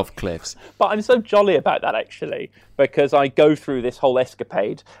pushed off cliffs. But I'm so jolly about that, actually, because I go through this whole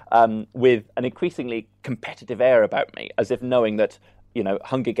escapade with an increasingly competitive air about me, as if knowing that,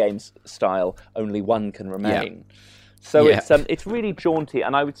 Hunger Games style, only one can remain. Yeah. So it's really jaunty,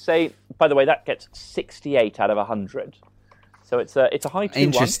 and I would say, by the way, that gets 68 out of 100. So it's a high 2-1.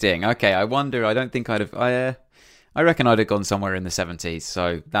 Interesting. Okay, I wonder. I don't think I'd have. I reckon I'd have gone somewhere in the 70s,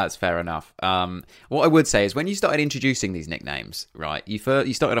 so that's fair enough. What I would say is when you started introducing these nicknames, right, you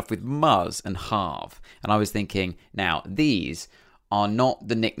started off with Muzz and Harv, and I was thinking, now, these are not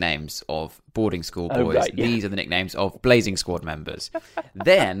the nicknames of boarding school boys. Right, yeah. These are the nicknames of Blazing Squad members.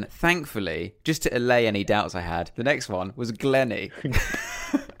 Then, thankfully, just to allay any doubts I had, the next one was Glenny.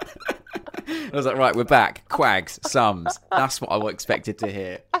 I was like, right, we're back. Quags, Sums. That's what I expected to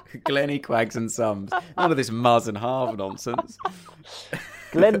hear. Glenny, Quags and Sums. None of this Muzz and Harv nonsense.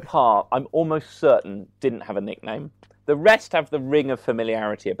 Glenn Parr, I'm almost certain, didn't have a nickname. The rest have the ring of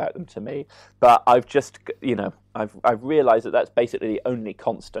familiarity about them to me, but I've just, I've realised that that's basically the only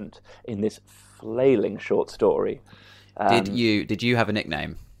constant in this flailing short story. Did you have a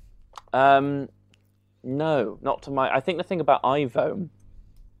nickname? No, not to my. I think the thing about Ivo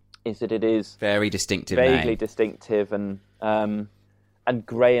is that it is very distinctive, vaguely name. distinctive, and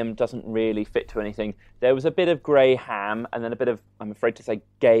Graham doesn't really fit to anything. There was a bit of Graham, and then a bit of, I'm afraid to say,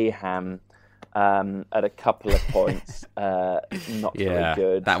 Gayham. At a couple of points, not very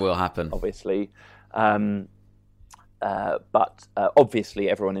good. That will happen, obviously. But obviously,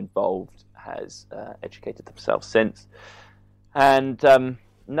 everyone involved has educated themselves since. And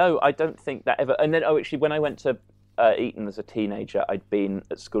no, I don't think that ever. And then, actually, when I went to Eton as a teenager, I'd been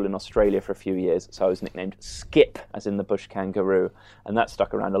at school in Australia for a few years, so I was nicknamed Skip, as in the bush kangaroo, and that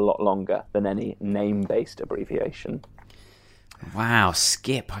stuck around a lot longer than any name-based abbreviation. Wow,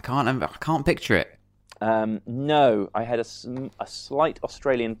 Skip. I can't picture it. No, I had a slight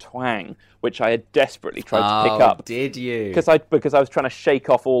Australian twang, which I had desperately tried to pick up. Did you? Because I was trying to shake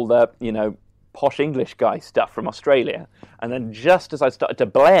off all the, posh English guy stuff from Australia. And then just as I started to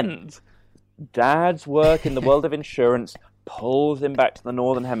blend, Dad's work in the world of insurance pulls him back to the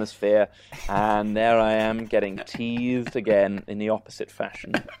Northern Hemisphere, and there I am getting teased again in the opposite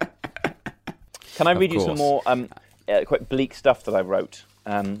fashion. Can I read you some more quite bleak stuff that I wrote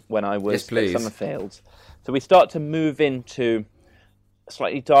when I was at Summerfields? So we start to move into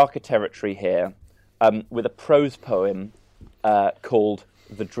slightly darker territory here with a prose poem called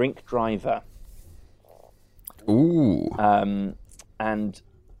The Drink Driver. Ooh. And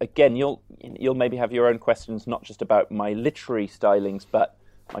again, you'll maybe have your own questions, not just about my literary stylings, but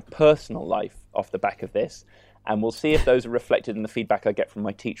my personal life off the back of this. And we'll see if those are reflected in the feedback I get from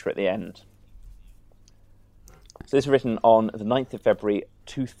my teacher at the end. So this is written on the 9th of February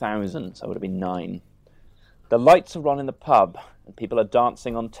 2000, so I would have been 9. The lights are on in the pub, and people are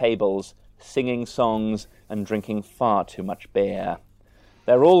dancing on tables, singing songs, and drinking far too much beer.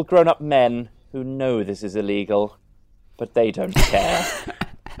 They're all grown-up men who know this is illegal, but they don't care.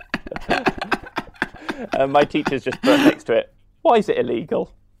 My teacher's just put next to it, why is it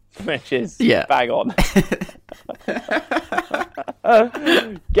illegal? Which is bang on.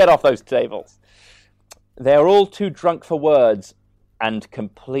 Get off those tables. They're all too drunk for words and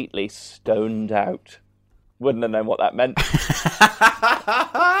completely stoned out. Wouldn't have known what that meant.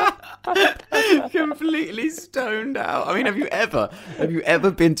 Completely stoned out. I mean, have you ever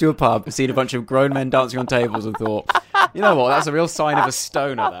been to a pub, seen a bunch of grown men dancing on tables and thought, you know what, that's a real sign of a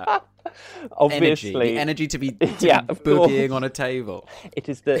stoner, that. Obviously. Energy to be boogieing on a table. It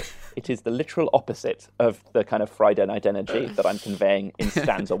is the literal opposite of the kind of Friday night energy that I'm conveying in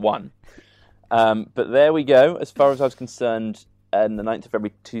stanza 1. But there we go. As far as I was concerned, on the 9th of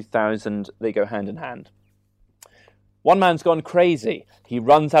February 2000, they go hand in hand. One man's gone crazy. He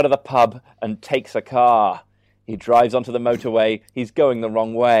runs out of the pub and takes a car. He drives onto the motorway. He's going the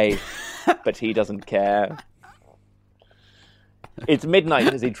wrong way, but he doesn't care. It's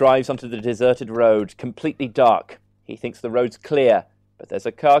midnight as he drives onto the deserted road, completely dark. He thinks the road's clear, but there's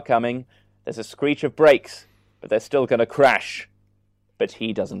a car coming. There's a screech of brakes, but they're still going to crash. But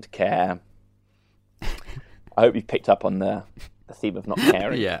he doesn't care. I hope you've picked up on the theme of not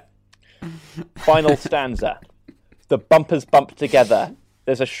caring. Yeah. Final stanza. The bumpers bump together.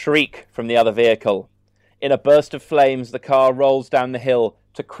 There's a shriek from the other vehicle. In a burst of flames, the car rolls down the hill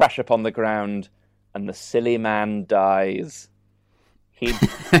to crash upon the ground, and the silly man dies.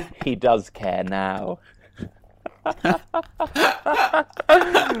 He does care now.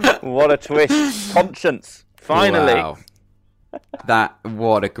 What a twist. Conscience. Finally. Wow.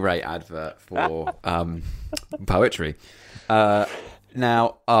 What a great advert for poetry.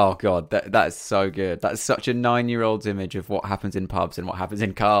 Now, oh God, that's so good. That's such a 9-year-old's image of what happens in pubs and what happens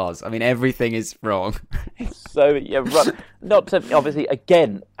in cars. I mean, everything is wrong. So, not to, obviously,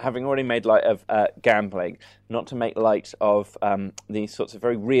 again, having already made light of gambling, not to make light of these sorts of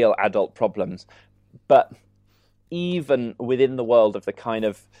very real adult problems, but even within the world of the kind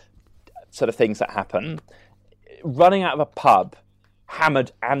of sort of things that happen, running out of a pub,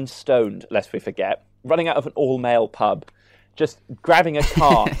 hammered and stoned, lest we forget, running out of an all-male pub, just grabbing a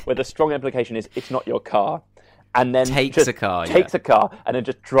car where the strong implication is it's not your car, and then takes a car, and then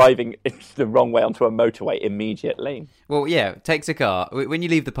just driving the wrong way onto a motorway immediately. Well, yeah, takes a car. When you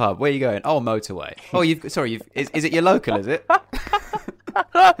leave the pub, where are you going? Oh, motorway. Oh, is it your local, is it?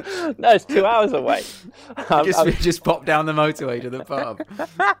 No, it's 2 hours away. Just pop down the motorway to the pub.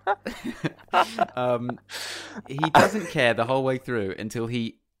 He doesn't care the whole way through until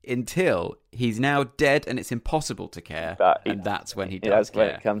he's now dead and it's impossible to care, and that's when he does care.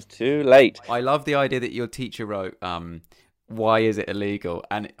 When it comes too late. I love the idea that your teacher wrote, why is it illegal?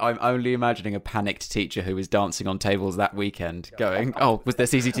 And I'm only imagining a panicked teacher who was dancing on tables that weekend going, oh, was there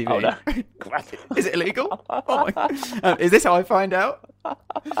CCTV? Oh, no. Is it illegal? Oh my... is this how I find out?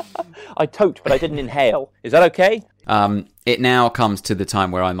 I toked, but I didn't inhale. Is that okay? It now comes to the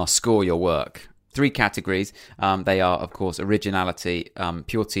time where I must score your work. 3 categories. They are, of course, originality,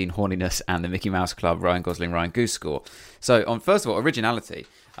 pure teen horniness, and the Mickey Mouse Club Ryan Gosling, Ryan Goose score. So, first of all, originality.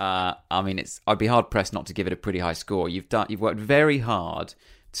 I'd be hard pressed not to give it a pretty high score. You've worked very hard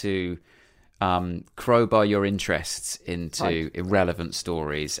to crowbar your interests into irrelevant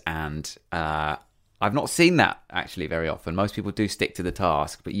stories, and I've not seen that actually very often. Most people do stick to the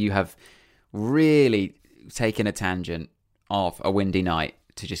task, but you have really taken a tangent of a windy night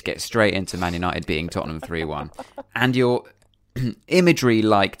to just get straight into Man United beating Tottenham 3-1, and your imagery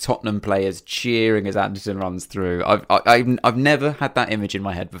like Tottenham players cheering as Anderson runs through. I've never had that image in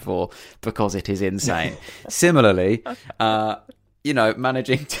my head before because it is insane. Similarly,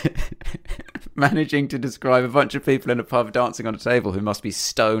 managing to describe a bunch of people in a pub dancing on a table who must be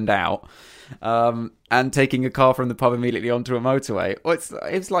stoned out, and taking a car from the pub immediately onto a motorway. Well,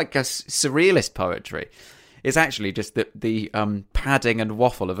 it's like a surrealist poetry. It's actually just the padding and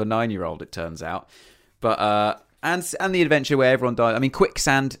waffle of a 9-year-old, it turns out. But and the adventure where everyone died. I mean,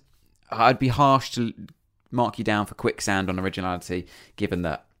 Quicksand, I'd be harsh to mark you down for Quicksand on originality, given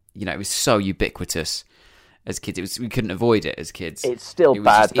that, it was so ubiquitous as kids. We couldn't avoid it as kids. It's still was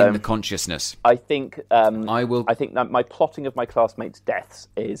bad, just though. In the consciousness. I think I think that my plotting of my classmates' deaths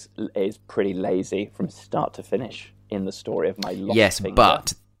is pretty lazy from start to finish in the story of my lost finger.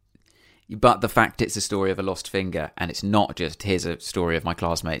 But the fact it's a story of a lost finger, and it's not just here's a story of my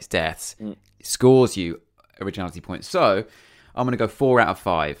classmates' deaths, scores you originality points. So I'm going to go 4 out of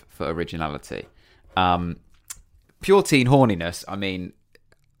 5 for originality. Pure teen horniness, I mean...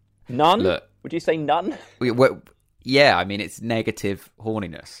 None? Look, would you say none? Yeah, I mean, it's negative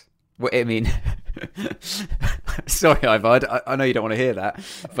horniness. I mean... Sorry, Ivo, I know you don't want to hear that,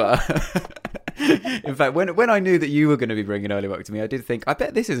 but... In fact, when I knew that you were going to be bringing early work to me, I did think, I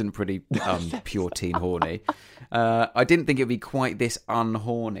bet this isn't pretty pure teen horny. I didn't think it would be quite this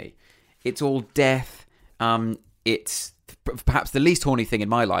unhorny. It's all death. It's perhaps the least horny thing in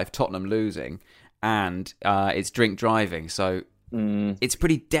my life, Tottenham losing, and it's drink driving. So it's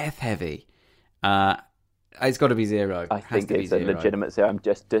pretty death heavy. It's got to be 0. I think it's a legitimate 0.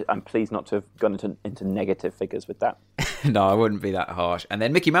 I'm pleased not to have gone into negative figures with that. No, I wouldn't be that harsh. And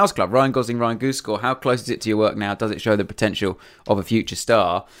then Mickey Mouse Club, Ryan Gosling, Ryan Goose score. How close is it to your work now? Does it show the potential of a future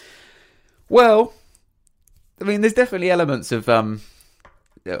star? Well, I mean, there's definitely elements of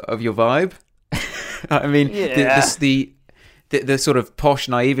your vibe. I mean, yeah. the sort of posh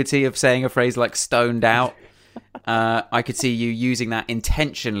naivety of saying a phrase like "stoned out." I could see you using that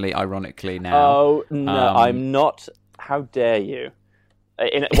intentionally, ironically now. Oh no, I'm not. How dare you?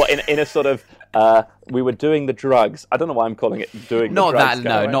 In a sort of we were doing the drugs. I don't know why I'm calling it doing. Not the drugs, that,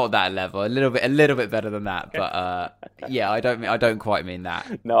 no, not that level. A little bit better than that. But yeah, I don't quite mean that.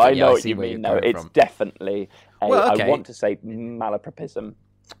 No, but, I yeah, know I what see you where mean. you're No, coming it's from. definitely Well, okay. I want to say malapropism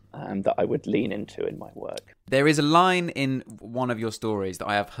that I would lean into in my work. There is a line in one of your stories that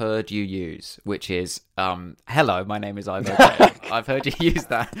I have heard you use, which is, hello, my name is Ivo Graham. I've heard you use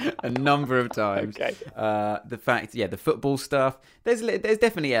that a number of times. Okay. The fact, the football stuff, there's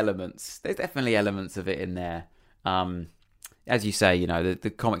definitely elements. There's definitely elements of it in there. As you say,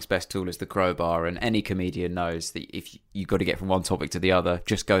 the comic's best tool is the crowbar, and any comedian knows that if you've got to get from one topic to the other,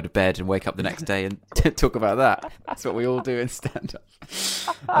 just go to bed and wake up the next day and talk about that. That's what we all do in stand-up.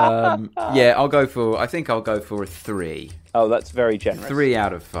 I'll go for a 3. Oh, that's very generous. 3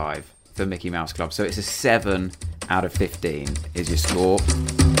 out of 5 for Mickey Mouse Club. So it's a 7 out of 15 is your score.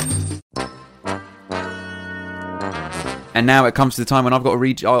 And now it comes to the time when I've got to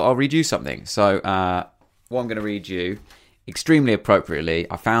read. I'll read you something. So what I'm going to read you, extremely appropriately,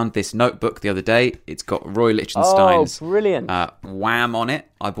 I found this notebook the other day. It's got Roy Lichtenstein's brilliant. Wham on it.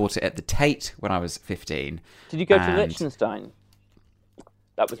 I bought it at the Tate when I was 15. Did you go to Liechtenstein?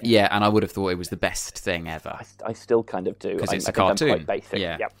 That was and I would have thought it was the best thing ever. I still kind of do. Because it's a think cartoon. I'm quite basic.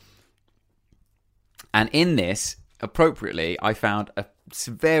 Yeah. Yep. And in this, appropriately, I found a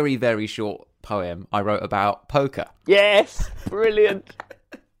very, very short poem I wrote about poker. Yes, brilliant.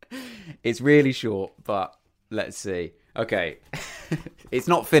 It's really short, but let's see. Okay, it's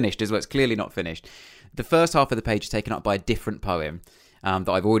not finished as well. It's clearly not finished. The first half of the page is taken up by a different poem that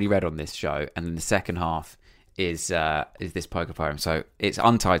I've already read on this show, and then the second half is this poker poem. So it's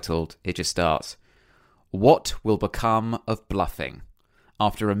untitled. It just starts, "What will become of bluffing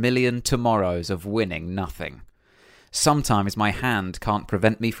after a million tomorrows of winning nothing? Sometimes my hand can't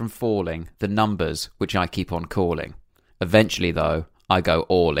prevent me from falling the numbers which I keep on calling. Eventually, though, I go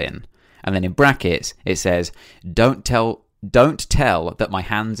all in." And then in brackets, it says, don't tell that my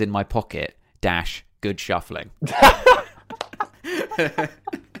hand's in my pocket, dash, good shuffling.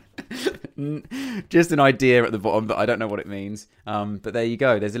 Just an idea at the bottom, but I don't know what it means. But there you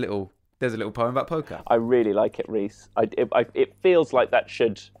go. There's a little poem about poker. I really like it, Reese. It feels like that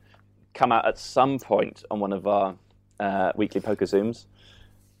should come out at some point on one of our weekly poker Zooms.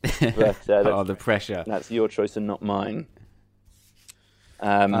 But, the pressure. That's your choice and not mine.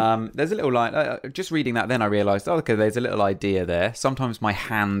 There's a little line. Just reading that, then I realised, okay, there's a little idea there. Sometimes my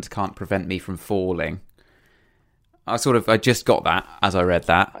hand can't prevent me from falling. I just got that as I read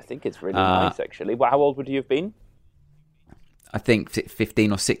that. I think it's really nice, actually. Well, how old would you have been? I think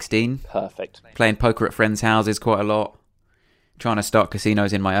 15 or 16. Perfect. Playing poker at friends' houses quite a lot. Trying to start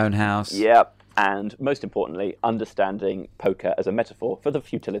casinos in my own house. Yep. And most importantly, understanding poker as a metaphor for the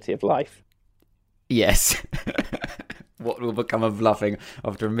futility of life. Yes. What will become of bluffing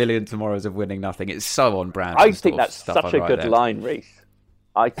after a million tomorrows of winning nothing? It's so on brand. I think that's such a good line, Reese.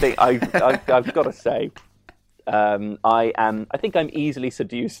 I think I've got to say, I think I'm easily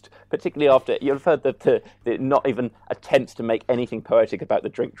seduced, particularly after you've heard the not even attempts to make anything poetic about the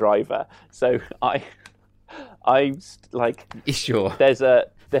drink driver. So I like. Sure. There's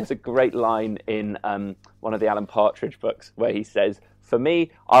a great line in one of the Alan Partridge books where he says, "For me,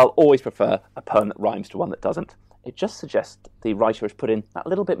 I'll always prefer a poem that rhymes to one that doesn't. It just suggests the writer has put in that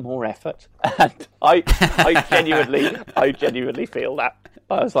little bit more effort." And I genuinely feel that.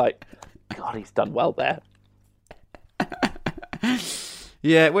 I was like, God, he's done well there.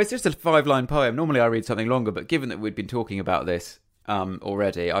 Yeah, well, it's just a 5-line poem. Normally I read something longer, but given that we'd been talking about this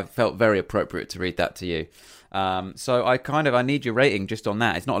already, I felt very appropriate to read that to you. So I need your rating just on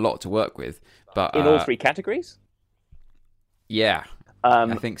that. It's not a lot to work with, but in all three categories. Yeah.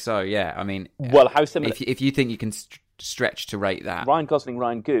 I think so, yeah. I mean, well, how similar? If you think you can stretch to rate that. Ryan Gosling,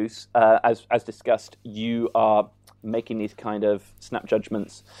 Ryan Goose, as discussed, you are making these kind of snap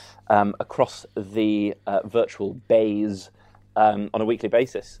judgments across the virtual bays on a weekly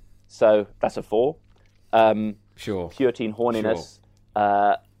basis. So that's a 4. Sure. Pure teen horniness.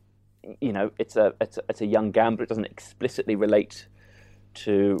 Sure. It's a young gambler. It doesn't explicitly relate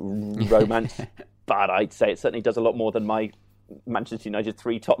to romance, but I'd say it certainly does a lot more than my Manchester United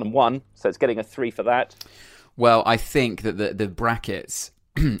 3, Tottenham 1, so it's getting a 3 for that. Well, I think that the brackets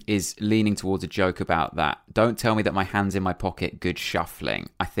is leaning towards a joke about that. Don't tell me that my hand's in my pocket, good shuffling.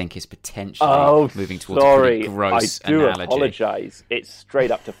 I think is potentially moving towards a pretty gross analogy. I do apologise. It's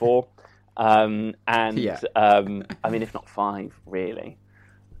straight up to 4. I mean, if not 5, really.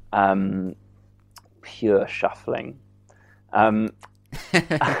 Pure shuffling. And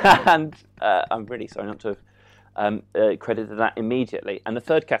I'm really sorry not to have credited that immediately. And the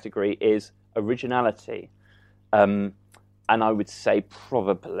third category is originality, and I would say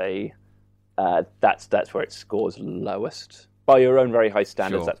probably that's where it scores lowest by your own very high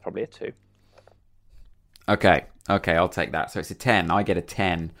standards. Sure. That's probably a 2. Okay, I'll take that. So it's a 10. I get a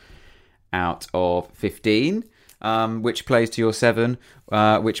 10 out of 15, which plays to your 7,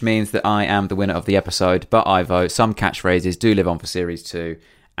 which means that I am the winner of the episode. But Ivo, some catchphrases do live on for Series 2.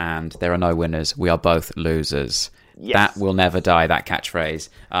 And there are no winners. We are both losers. Yes. That will never die, that catchphrase.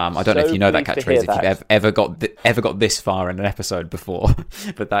 I don't know if you know that catchphrase, if you've ever got this far in an episode before.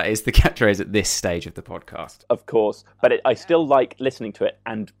 But that is the catchphrase at this stage of the podcast. Of course. But I still like listening to it,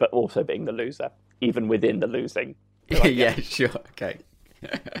 but also being the loser, even within the losing. Yeah, sure. Okay.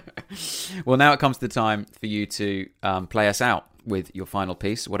 Well, now it comes to the time for you to play us out with your final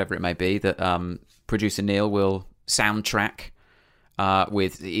piece, whatever it may be, that producer Neil will soundtrack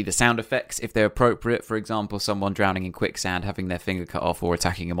with either sound effects, if they're appropriate, for example, someone drowning in quicksand, having their finger cut off, or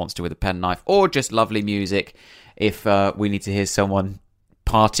attacking a monster with a penknife, or just lovely music if we need to hear someone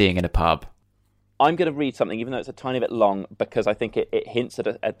partying in a pub. I'm going to read something, even though it's a tiny bit long, because I think it hints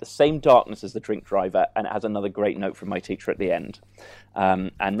at the same darkness as the drink driver, and it has another great note from my teacher at the end.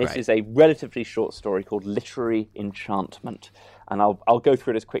 And this is a relatively short story called Literary Enchantment. And I'll go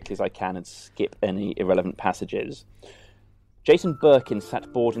through it as quickly as I can and skip any irrelevant passages. Jason Birkin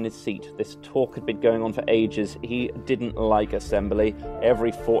sat bored in his seat. This talk had been going on for ages. He didn't like assembly.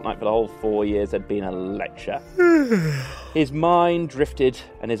 Every fortnight for the whole 4 years had been a lecture. His mind drifted,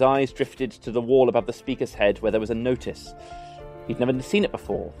 and his eyes drifted to the wall above the speaker's head where there was a notice. He'd never seen it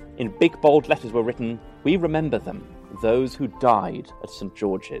before. In big bold letters were written, "We remember them, those who died at St.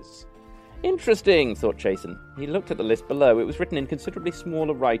 George's." Interesting, thought Jason. He looked at the list below. It was written in considerably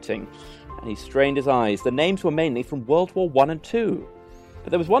smaller writing, and he strained his eyes. The names were mainly from World War I and II. But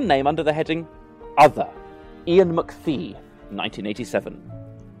there was one name under the heading, Other. Ian McPhee, 1987.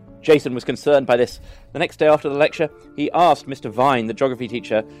 Jason was concerned by this. The next day after the lecture, he asked Mr. Vine, the geography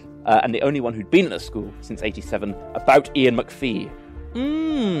teacher, and the only one who'd been at the school since 87, about Ian McPhee.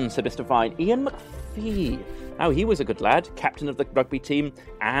 Said Mr. Vine, Ian McPhee. Now, he was a good lad, captain of the rugby team,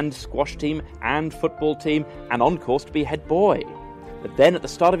 and squash team, and football team, and on course to be head boy. But then, at the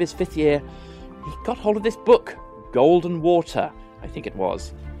start of his 5th year, he got hold of this book, Golden Water, I think it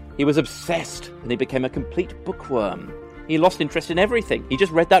was. He was obsessed, and he became a complete bookworm. He lost interest in everything. He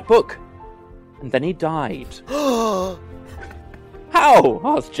just read that book. And then he died. How?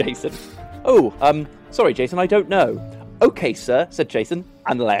 Asked Jason. Sorry, Jason, I don't know. Okay, sir, said Jason,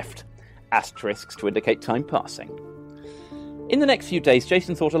 and left. Asterisks to indicate time passing. In the next few days,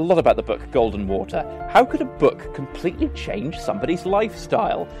 Jason thought a lot about the book Golden Water. How could a book completely change somebody's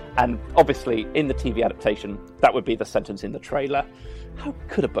lifestyle? And obviously, in the TV adaptation, that would be the sentence in the trailer. How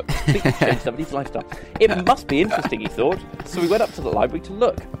could a book completely change somebody's lifestyle? It must be interesting, he thought. So he went up to the library to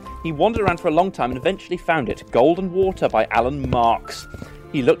look. He wandered around for a long time and eventually found it, Golden Water by Alan Marks.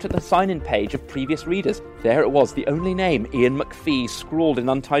 He looked at the sign-in page of previous readers. There it was, the only name, Ian McPhee, scrawled in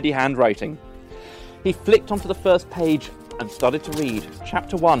untidy handwriting. He flicked onto the first page and started to read.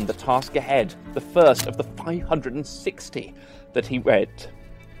 Chapter 1, The Task Ahead, the first of the 560 that he read.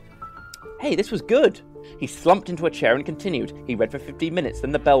 Hey, this was good. He slumped into a chair and continued. He read for 15 minutes,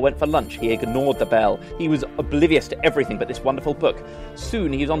 then the bell went for lunch. He ignored the bell. He was oblivious to everything but this wonderful book.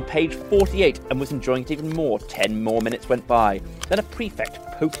 Soon he was on page 48 and was enjoying it even more. 10 more minutes went by. Then a prefect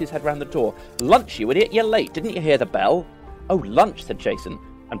poked his head round the door. Lunch, you idiot, you're late. Didn't you hear the bell? Oh, lunch, said Jason,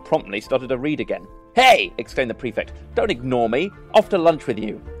 and promptly started to read again. Hey, exclaimed the prefect, don't ignore me. Off to lunch with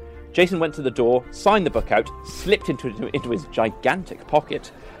you. Jason went to the door, signed the book out, slipped into his gigantic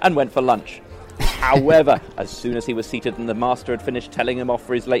pocket, and went for lunch. However, as soon as he was seated and the master had finished telling him off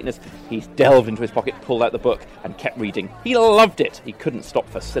for his lateness, he delved into his pocket, pulled out the book, and kept reading. He loved it. He couldn't stop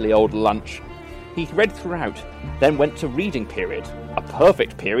for silly old lunch. He read throughout, then went to reading period. A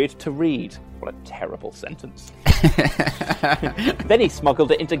perfect period to read. What a terrible sentence. Then he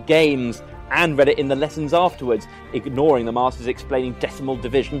smuggled it into games and read it in the lessons afterwards, ignoring the masters explaining decimal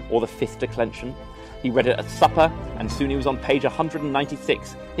division or the fifth declension. He read it at supper, and soon he was on page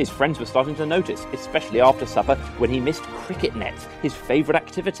 196. His friends were starting to notice, especially after supper, when he missed cricket nets, his favourite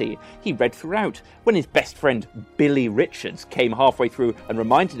activity. He read throughout. When his best friend, Billy Richards, came halfway through and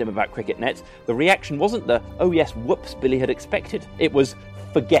reminded him about cricket nets, the reaction wasn't the, oh yes, whoops, Billy had expected. It was,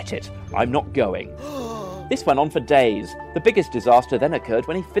 forget it, I'm not going. This went on for days. The biggest disaster then occurred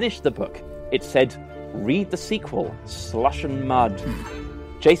when he finished the book. It said, read the sequel, Slush and Mud.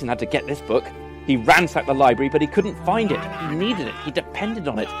 Jason had to get this book. He ransacked the library, but he couldn't find it. He needed it. He depended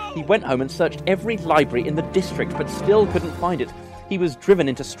on it. He went home and searched every library in the district, but still couldn't find it. He was driven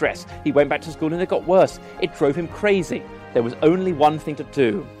into stress. He went back to school and it got worse. It drove him crazy. There was only one thing to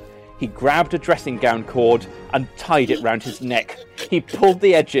do. He grabbed a dressing gown cord and tied it round his neck. He pulled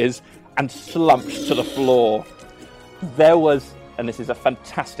the edges and slumped to the floor. There was, and this is a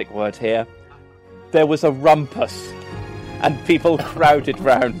fantastic word here, there was a rumpus, and people crowded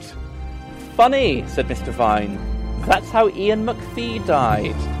round. Funny, said Mr. Vine. That's how Ian McPhee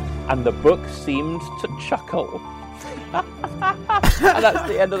died. And the book seemed to chuckle. And that's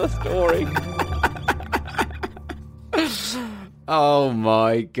the end of the story. Oh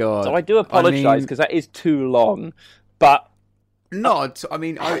my God. So I do apologise because that is too long, but...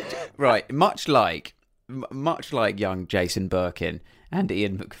 Right, much like young Jason Birkin and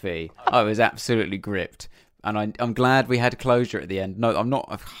Ian McPhee, I was absolutely gripped. And I'm glad we had closure at the end. No, I'm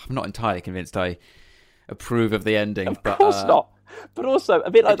not entirely convinced I approve of the ending. Of course not. But also,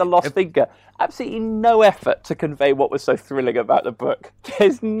 a bit like The Lost Thinker, absolutely no effort to convey what was so thrilling about the book.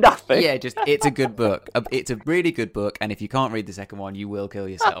 There's nothing. Yeah, it's a good book. It's a really good book, and if you can't read the second one, you will kill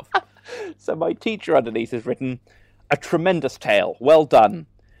yourself. So my teacher underneath has written, a tremendous tale, well done.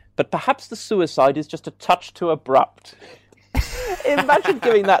 But perhaps the suicide is just a touch too abrupt. Imagine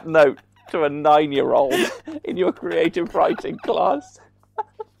giving that note to a 9-year-old in your creative writing class.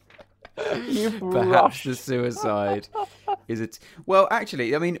 You've Perhaps rushed. the suicide is it? Well,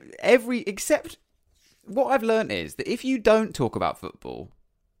 actually, I mean, except what I've learned is that if you don't talk about football,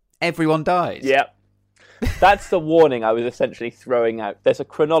 everyone dies. Yeah. That's the warning I was essentially throwing out. There's a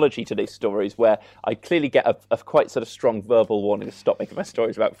chronology to these stories where I clearly get a quite sort of strong verbal warning to stop making my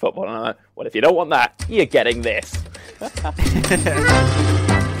stories about football. And I'm like, well, if you don't want that, you're getting this.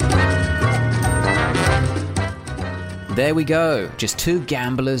 There we go. Just two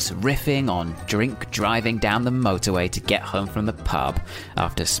gamblers riffing on drink driving down the motorway to get home from the pub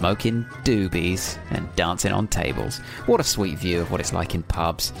after smoking doobies and dancing on tables. What a sweet view of what it's like in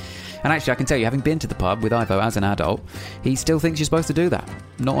pubs. And actually, I can tell you, having been to the pub with Ivo as an adult, he still thinks you're supposed to do that.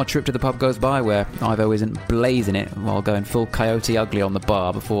 Not a trip to the pub goes by where Ivo isn't blazing it while going full Coyote Ugly on the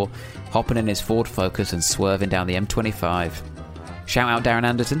bar before hopping in his Ford Focus and swerving down the M25. Shout out Darren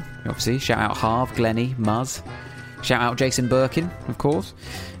Anderton, obviously. Shout out Harv, Glennie, Muzz. Shout out Jason Birkin, of course.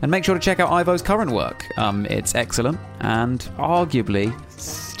 And make sure to check out Ivo's current work. It's excellent and arguably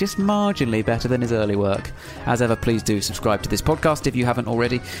just marginally better than his early work. As ever, please do subscribe to this podcast if you haven't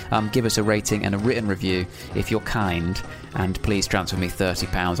already. Give us a rating and a written review if you're kind. And please transfer me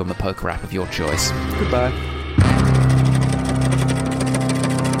 £30 on the poker app of your choice. Goodbye.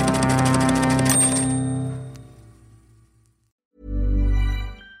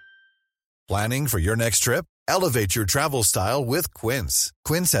 Planning for your next trip? Elevate your travel style with Quince.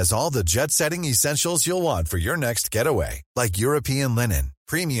 Quince has all the jet-setting essentials you'll want for your next getaway, like European linen,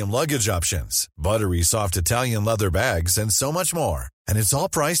 premium luggage options, buttery soft Italian leather bags, and so much more. And it's all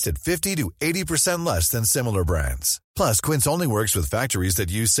priced at 50 to 80% less than similar brands. Plus, Quince only works with factories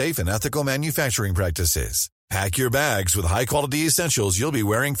that use safe and ethical manufacturing practices. Pack your bags with high-quality essentials you'll be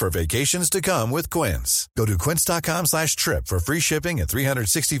wearing for vacations to come with Quince. Go to quince.com/trip for free shipping and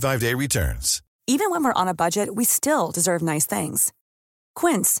 365-day returns. Even when we're on a budget, we still deserve nice things.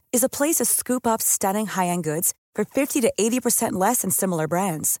 Quince is a place to scoop up stunning high-end goods for 50 to 80% less than similar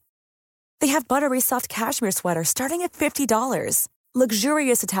brands. They have buttery soft cashmere sweaters starting at $50,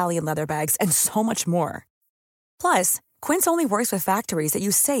 luxurious Italian leather bags, and so much more. Plus, Quince only works with factories that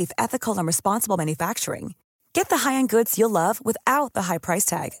use safe, ethical, and responsible manufacturing. Get the high-end goods you'll love without the high price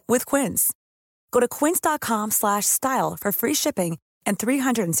tag with Quince. Go to quince.com/style for free shipping and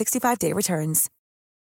 365-day returns.